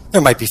Christ. There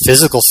might be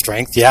physical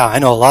strength. Yeah, I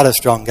know a lot of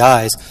strong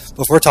guys,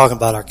 but if we're talking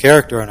about our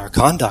character and our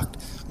conduct,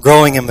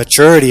 growing in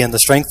maturity and the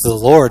strength of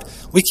the Lord,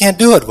 we can't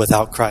do it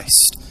without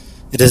Christ.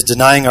 It is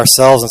denying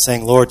ourselves and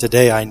saying, Lord,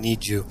 today I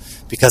need you,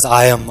 because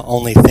I am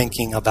only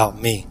thinking about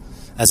me.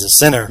 As a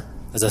sinner,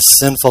 as a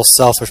sinful,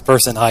 selfish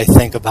person, I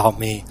think about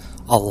me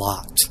a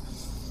lot.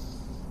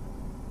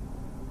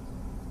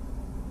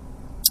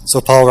 So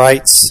Paul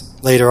writes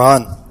later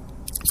on,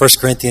 1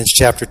 Corinthians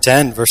chapter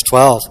 10, verse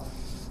 12,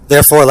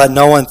 therefore let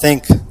no one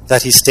think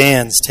that he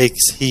stands,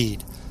 takes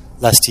heed,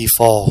 lest he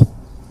fall.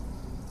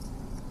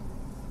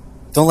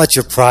 Don't let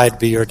your pride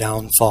be your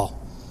downfall.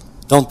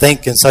 Don't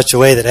think in such a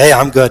way that, hey,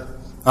 I'm good,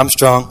 I'm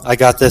strong, I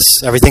got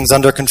this, everything's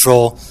under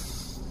control,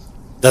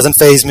 doesn't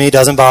faze me,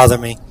 doesn't bother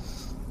me.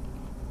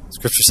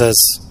 Scripture says,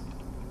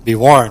 be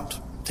warned,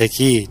 take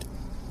heed,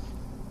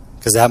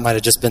 because that might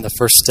have just been the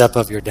first step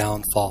of your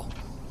downfall.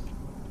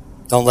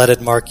 Don't let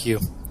it mark you.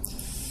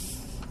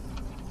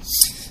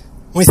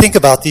 When we think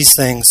about these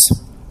things,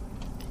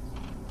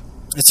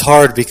 it's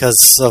hard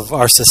because of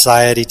our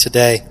society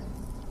today.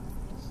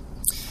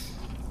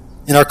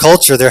 In our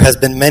culture, there has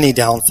been many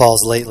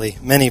downfalls lately,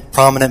 many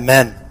prominent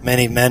men,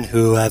 many men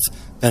who have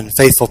been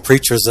faithful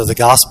preachers of the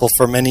gospel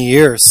for many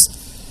years.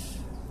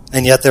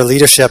 And yet their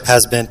leadership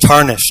has been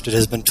tarnished, it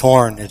has been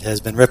torn, it has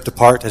been ripped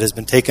apart, it has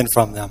been taken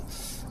from them,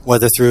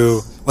 whether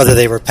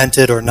they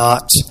repented or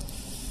not.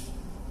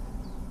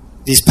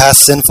 These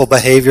past sinful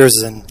behaviors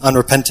and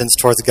unrepentance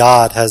towards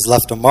God has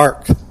left a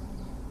mark.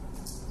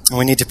 And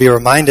we need to be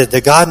reminded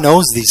that God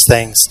knows these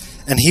things,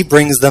 and he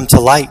brings them to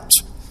light.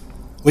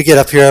 We get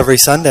up here every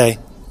Sunday,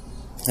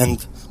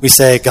 and we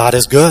say, God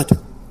is good.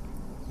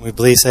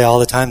 We say all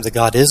the time that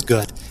God is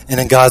good. And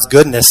in God's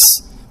goodness,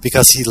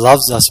 because he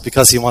loves us,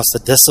 because he wants to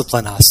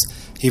discipline us,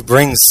 he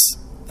brings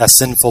that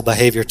sinful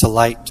behavior to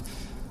light.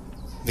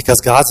 Because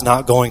God's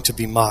not going to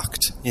be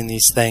mocked in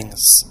these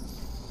things.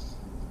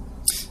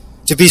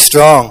 To be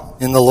strong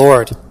in the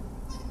Lord.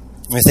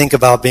 When we think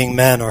about being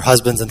men or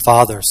husbands and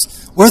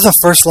fathers, we're the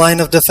first line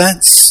of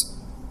defense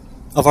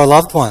of our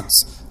loved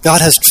ones. God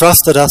has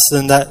trusted us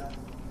in that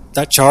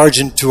charge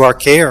into our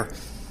care.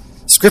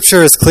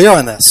 Scripture is clear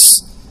on this.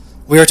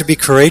 We are to be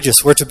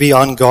courageous. We're to be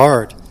on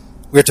guard.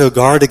 We're to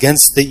guard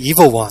against the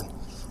evil one.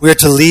 We are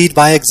to lead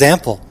by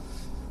example.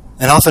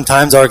 And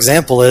oftentimes our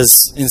example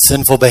is in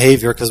sinful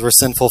behavior because we're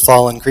sinful,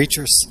 fallen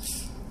creatures.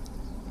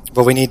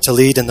 But we need to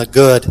lead in the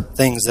good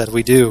things that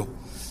we do.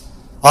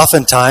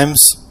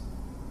 Oftentimes,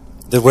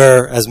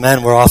 as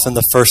men, we're often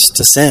the first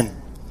to sin.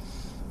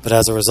 But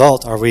as a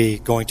result, are we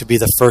going to be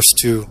the first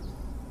to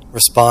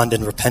respond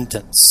in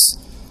repentance?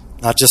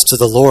 Not just to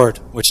the Lord,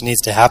 which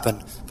needs to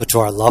happen, but to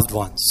our loved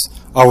ones.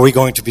 Are we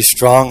going to be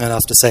strong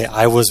enough to say,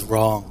 I was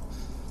wrong.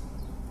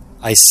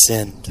 I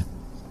sinned.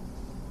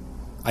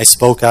 I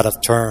spoke out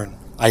of turn.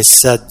 I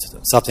said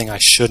something I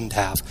shouldn't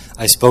have.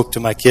 I spoke to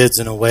my kids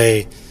in a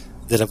way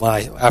that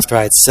after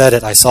I had said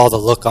it, I saw the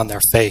look on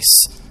their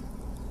face.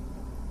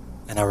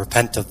 And I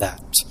repent of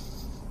that.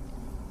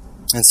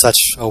 In such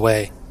a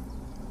way.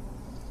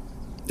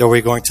 Are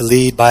we going to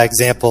lead by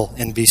example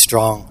and be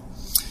strong?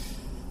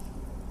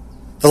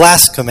 The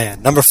last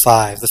command, number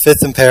 5, the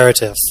fifth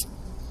imperative.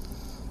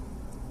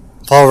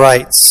 Paul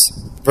writes,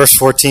 verse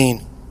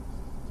 14,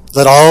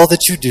 let all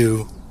that you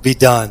do be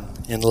done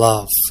in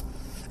love.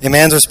 A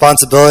man's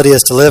responsibility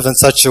is to live in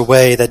such a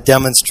way that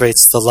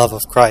demonstrates the love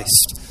of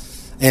Christ.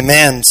 A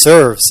man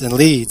serves and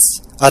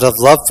leads out of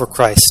love for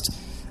Christ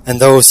and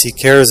those he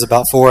cares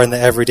about for in the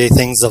everyday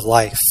things of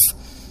life.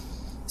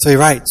 So he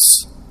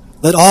writes,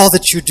 Let all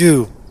that you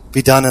do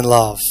be done in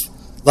love.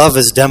 Love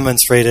is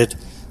demonstrated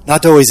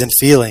not always in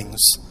feelings,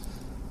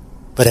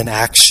 but in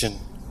action.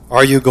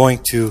 Are you going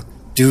to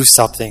do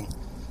something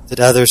that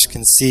others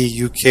can see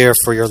you care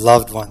for your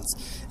loved ones?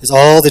 Is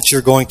all that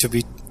you're going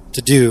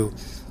to do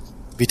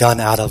be done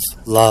out of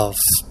love?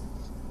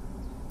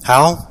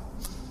 How?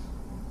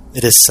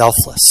 It is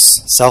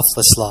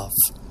selfless love,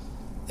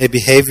 a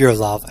behavior of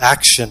love,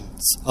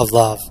 actions of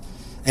love.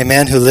 A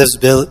man who lives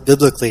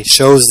biblically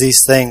shows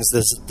these things,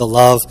 the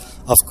love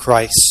of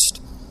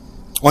Christ.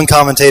 One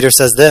commentator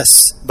says this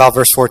about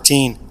verse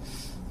 14.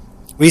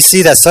 We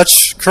see that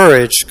such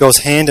courage goes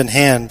hand in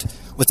hand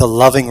with a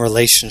loving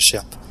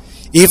relationship.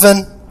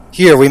 Even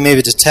here we may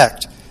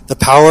detect the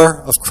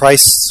power of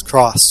Christ's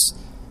cross,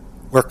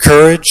 where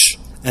courage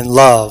and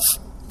love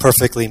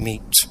perfectly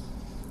meet.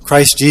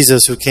 Christ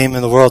Jesus, who came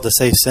in the world to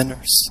save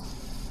sinners.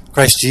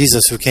 Christ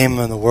Jesus, who came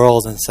in the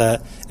world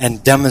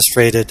and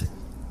demonstrated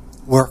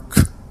work,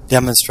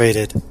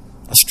 demonstrated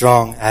a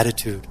strong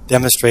attitude,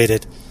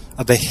 demonstrated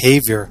a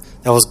behavior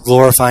that was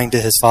glorifying to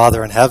his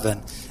Father in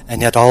heaven,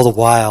 and yet all the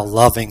while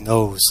loving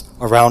those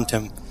around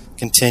him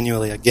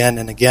continually, again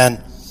and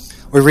again.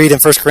 We read in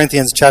 1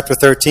 Corinthians chapter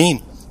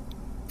 13,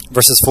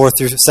 verses 4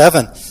 through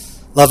 7,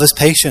 love is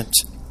patient,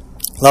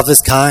 love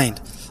is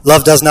kind,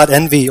 love does not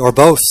envy or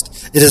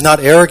boast, it is not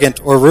arrogant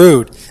or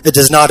rude, it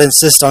does not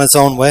insist on its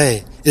own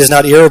way, it is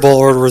not irritable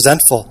or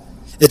resentful,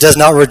 it does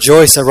not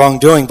rejoice at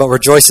wrongdoing, but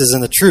rejoices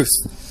in the truth.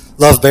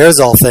 Love bears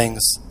all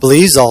things,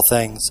 believes all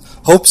things,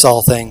 hopes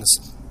all things,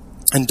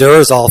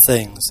 endures all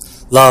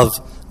things. Love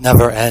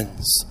never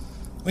ends.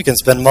 We can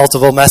spend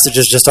multiple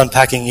messages just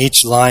unpacking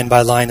each line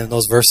by line in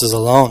those verses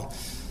alone.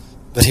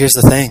 But here's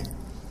the thing.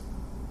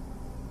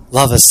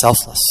 Love is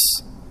selfless.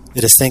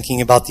 It is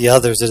thinking about the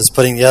others. It is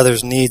putting the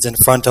others' needs in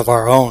front of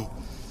our own.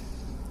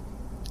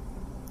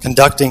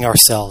 Conducting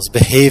ourselves,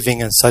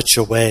 behaving in such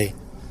a way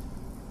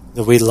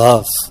that we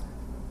love.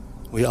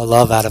 We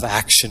love out of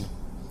action.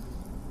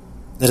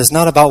 That is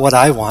not about what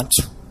I want.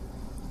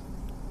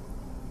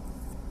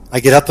 I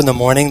get up in the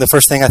morning, the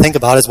first thing I think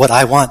about is what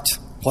I want,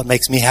 what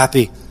makes me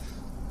happy,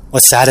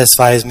 what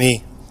satisfies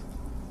me.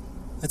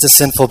 It's a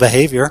sinful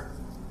behavior,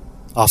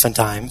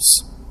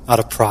 oftentimes, out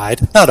of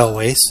pride. Not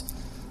always.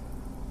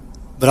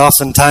 But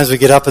oftentimes we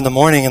get up in the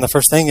morning and the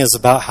first thing is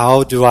about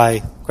how do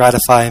I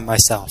gratify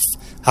myself?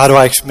 How do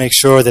I make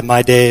sure that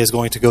my day is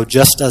going to go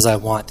just as I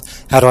want?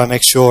 How do I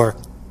make sure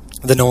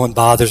that no one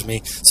bothers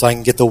me so I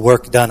can get the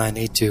work done I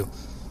need to?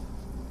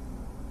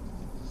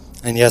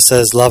 And yes,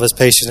 says love is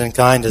patient and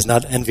kind, does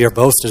not envy or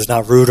boast, is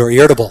not rude or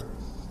irritable.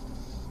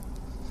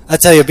 I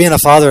tell you, being a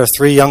father of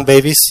 3 young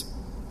babies,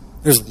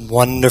 there's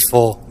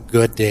wonderful,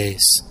 good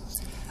days.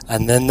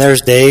 And then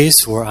there's days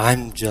where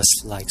I'm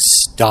just like,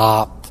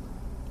 stop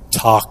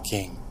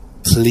talking.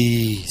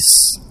 Please.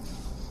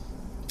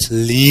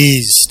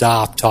 Please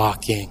stop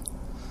talking.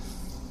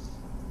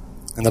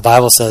 And the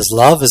Bible says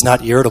love is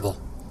not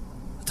irritable.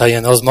 I tell you,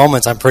 in those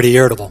moments, I'm pretty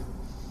irritable.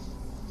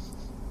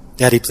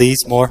 Daddy,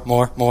 please, more.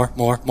 Like,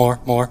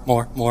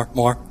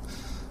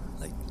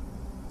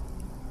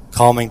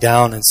 calming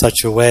down in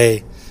such a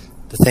way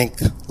to think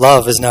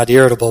love is not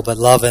irritable, but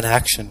love in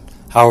action.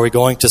 How are we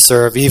going to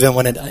serve even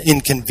when it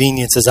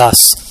inconveniences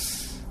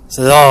us?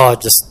 So,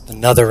 just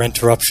another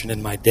interruption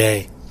in my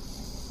day.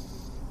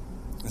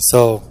 And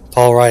so,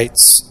 Paul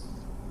writes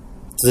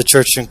to the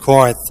church in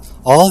Corinth,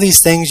 all these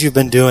things you've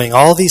been doing,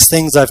 all these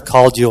things I've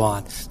called you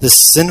on, this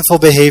sinful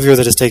behavior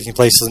that is taking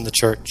place in the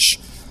church,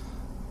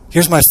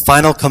 here's my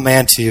final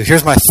command to you.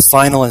 Here's my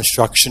final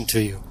instruction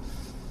to you.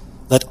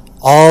 Let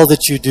all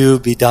that you do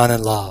be done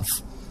in love.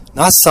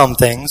 Not some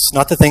things,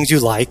 not the things you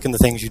like and the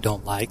things you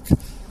don't like,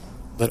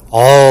 but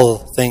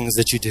all things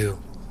that you do,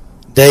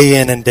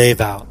 day in and day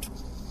out.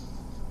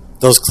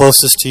 Those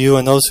closest to you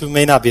and those who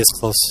may not be as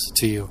close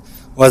to you,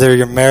 whether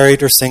you're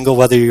married or single,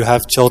 whether you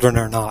have children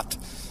or not.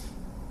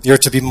 You're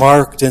to be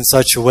marked in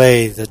such a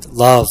way that the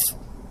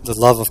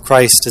love of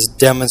Christ is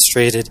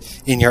demonstrated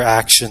in your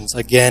actions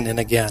again and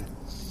again.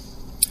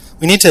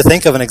 We need to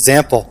think of an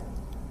example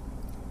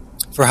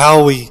for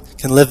how we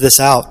can live this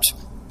out.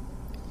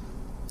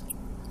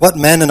 What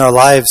men in our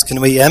lives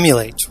can we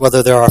emulate,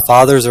 whether they're our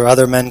fathers or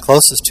other men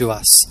closest to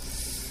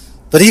us?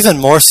 But even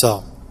more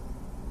so,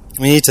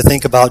 we need to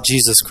think about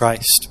Jesus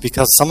Christ,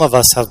 because some of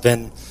us have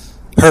been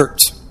hurt,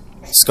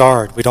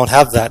 scarred. We don't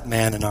have that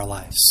man in our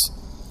lives.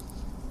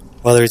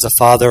 Whether he's a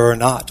father or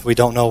not, we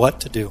don't know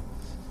what to do.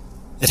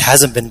 It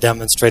hasn't been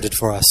demonstrated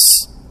for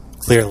us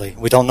clearly.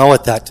 We don't know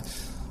what that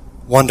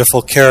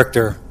wonderful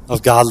character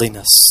of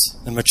godliness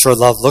and mature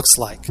love looks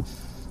like.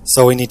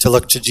 So we need to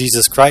look to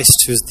Jesus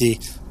Christ, who's the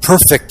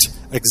perfect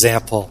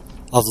example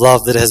of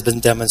love that has been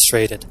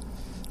demonstrated.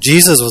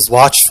 Jesus was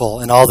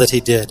watchful in all that he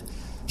did.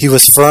 He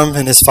was firm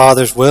in his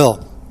Father's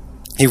will.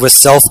 He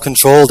was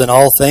self-controlled in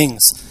all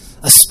things,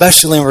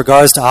 especially in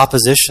regards to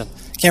opposition.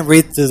 You can't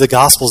read through the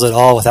Gospels at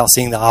all without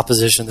seeing the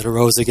opposition that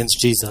arose against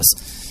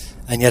Jesus.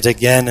 And yet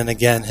again and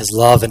again, his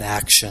love in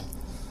action,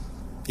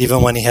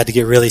 even when he had to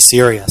get really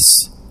serious.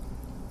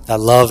 That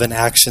love in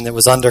action that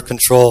was under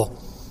control.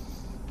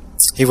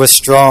 He was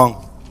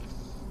strong.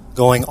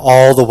 going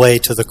all the way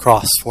to the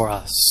cross for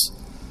us.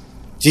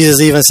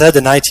 Jesus even said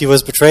the night he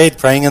was betrayed,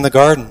 praying in the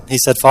garden, he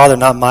said, "Father,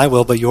 not my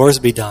will, but yours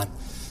be done."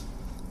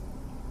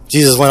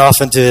 Jesus went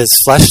off into his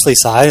fleshly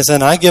side and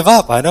said, "I give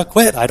up. I don't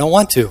quit. I don't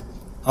want to.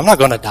 I'm not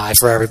going to die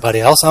for everybody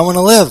else. I want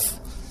to live."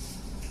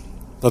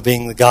 But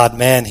being the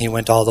God-man, he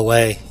went all the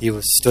way. He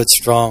stood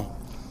strong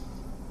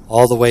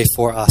all the way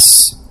for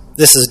us.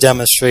 This is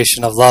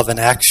demonstration of love in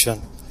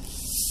action.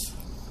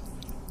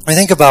 I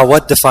think about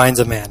what defines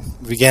a man.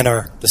 We began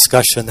our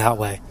discussion that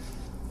way.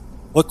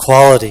 What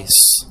qualities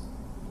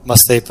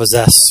must they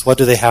possess? What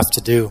do they have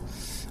to do?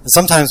 And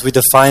sometimes we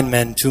define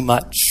men too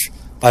much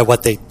by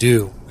what they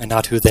do and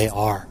not who they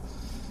are.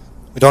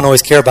 We don't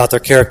always care about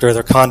their character or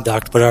their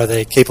conduct, but are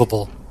they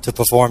capable to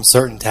perform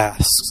certain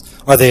tasks?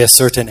 Are they a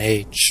certain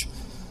age?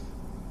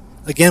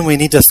 Again, we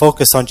need to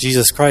focus on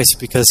Jesus Christ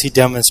because he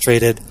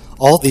demonstrated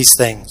all these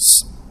things.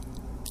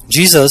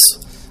 Jesus,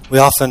 we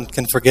often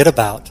can forget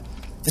about,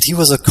 that he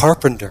was a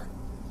carpenter.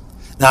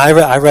 Now,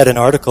 I read an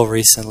article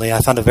recently. I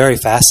found it very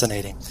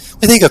fascinating.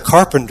 We think of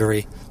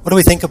carpentry. What do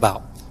we think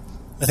about?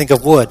 We think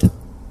of wood.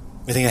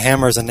 We think of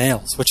hammers and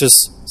nails, which is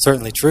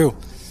certainly true.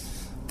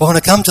 But when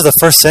it comes to the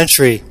first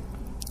century,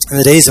 in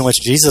the days in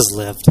which Jesus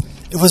lived,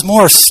 it was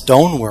more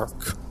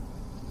stonework.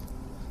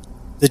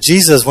 That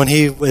Jesus,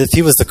 if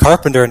he was the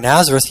carpenter in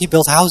Nazareth, he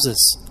built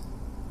houses.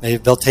 Maybe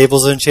built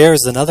tables and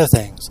chairs and other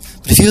things.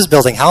 But if he was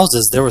building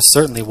houses, there was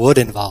certainly wood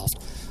involved,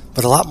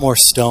 but a lot more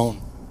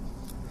stone.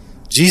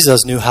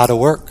 Jesus knew how to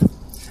work.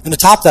 And to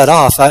top that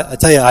off, I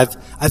tell you,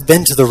 I've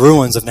been to the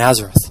ruins of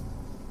Nazareth.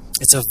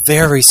 It's a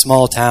very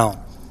small town.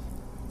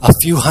 A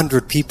few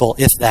hundred people,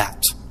 if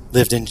that,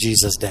 lived in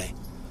Jesus' day.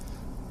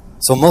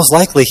 So most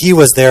likely he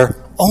was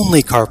their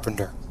only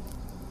carpenter.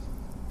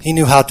 He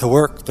knew how to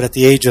work, but at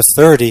the age of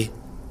 30,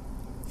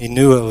 he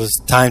knew it was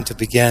time to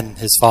begin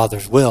his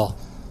Father's will,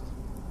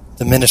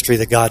 the ministry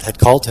that God had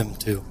called him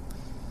to.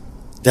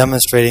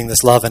 Demonstrating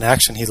this love in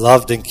action, he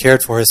loved and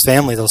cared for his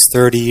family those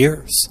 30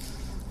 years.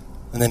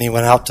 And then he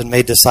went out and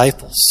made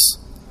disciples.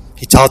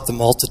 He taught the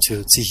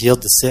multitudes. He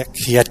healed the sick.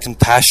 He had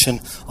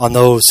compassion on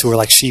those who were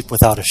like sheep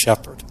without a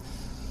shepherd.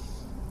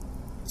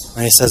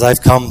 And he says,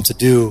 "I've come to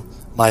do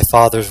my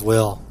Father's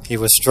will." He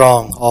was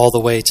strong all the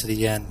way to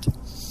the end.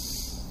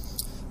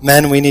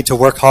 Men, we need to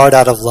work hard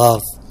out of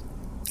love.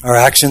 Our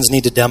actions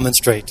need to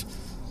demonstrate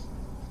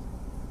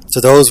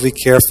to those we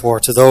care for,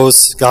 to those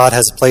God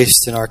has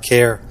placed in our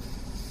care.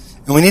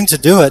 And we need to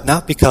do it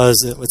not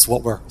because it's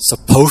what we're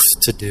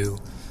supposed to do,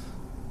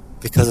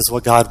 because it's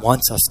what God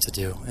wants us to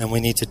do. And we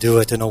need to do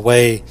it in a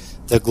way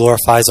that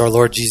glorifies our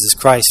Lord Jesus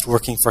Christ,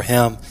 working for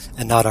him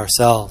and not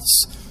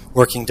ourselves,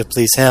 working to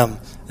please him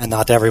and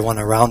not everyone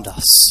around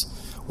us,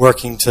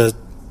 working to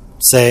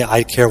say,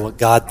 "I care what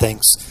God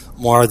thinks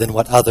more than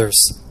what others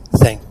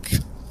think."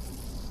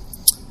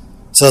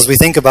 So as we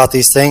think about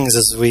these things,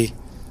 as we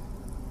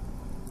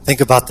think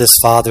about this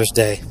Father's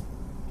Day,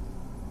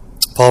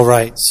 Paul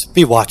writes,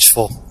 "Be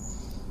watchful,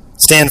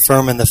 stand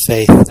firm in the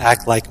faith,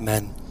 act like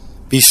men,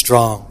 be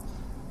strong.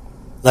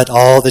 Let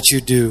all that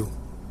you do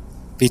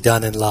be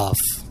done in love."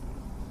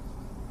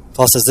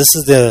 Paul says, this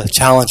is the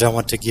challenge I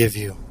want to give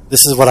you.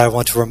 This is what I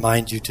want to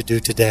remind you to do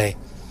today.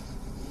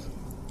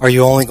 Are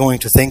you only going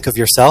to think of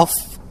yourself,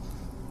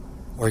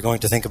 or are you going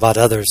to think about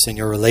others in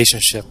your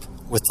relationship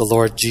with the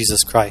Lord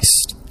Jesus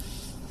Christ?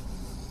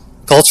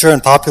 Culture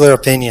and popular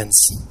opinions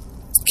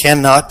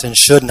cannot and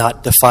should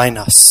not define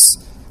us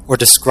or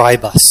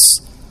describe us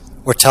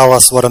or tell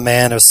us what a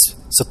man is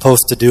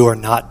supposed to do or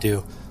not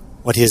do,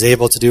 what he is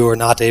able to do or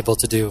not able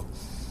to do.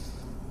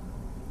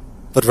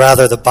 But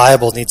rather, the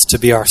Bible needs to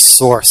be our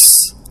source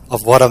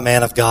of what a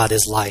man of God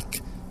is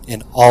like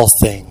in all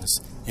things,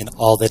 in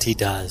all that he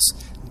does,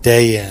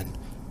 day in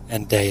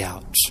and day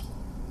out.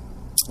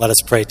 Let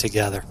us pray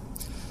together.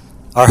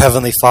 Our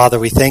Heavenly Father,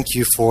 we thank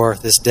you for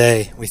this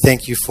day. We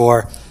thank you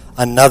for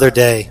another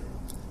day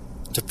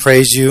to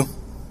praise you,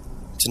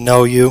 to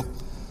know you,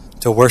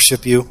 to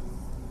worship you.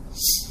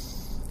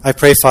 I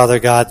pray, Father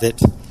God,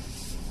 that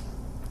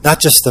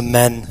not just the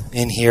men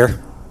in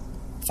here,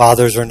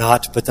 fathers or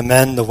not, but the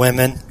men, the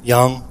women,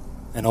 young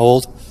and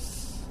old,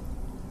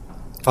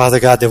 Father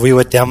God, that we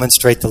would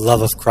demonstrate the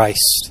love of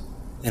Christ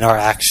in our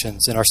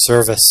actions, in our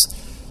service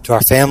to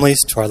our families,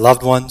 to our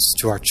loved ones,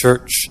 to our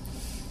church,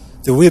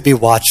 that we would be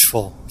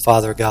watchful,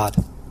 Father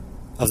God,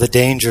 of the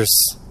dangers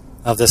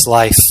of this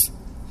life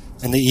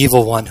and the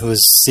evil one who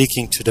is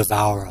seeking to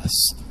devour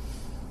us,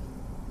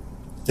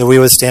 that we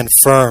would stand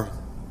firm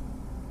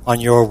on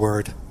your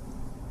word,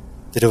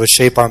 that it would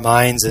shape our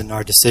minds and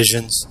our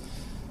decisions,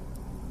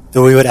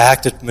 that we would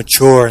act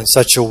mature in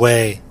such a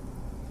way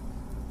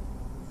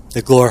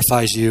that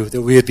glorifies you,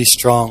 that we would be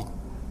strong,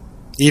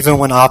 even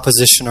when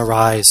opposition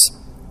arises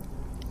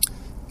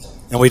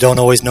and we don't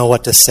always know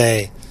what to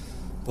say,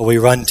 but we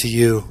run to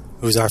you,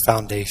 who's our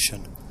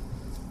foundation.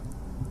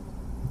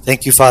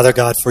 Thank you, Father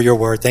God, for your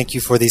word. Thank you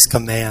for these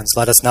commands.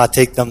 Let us not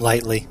take them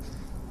lightly,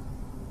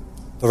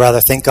 but rather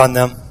think on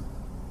them,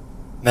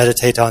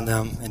 meditate on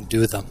them, and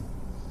do them.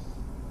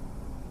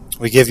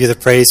 We give you the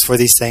praise for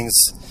these things.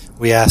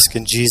 We ask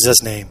in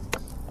Jesus' name.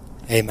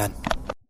 Amen.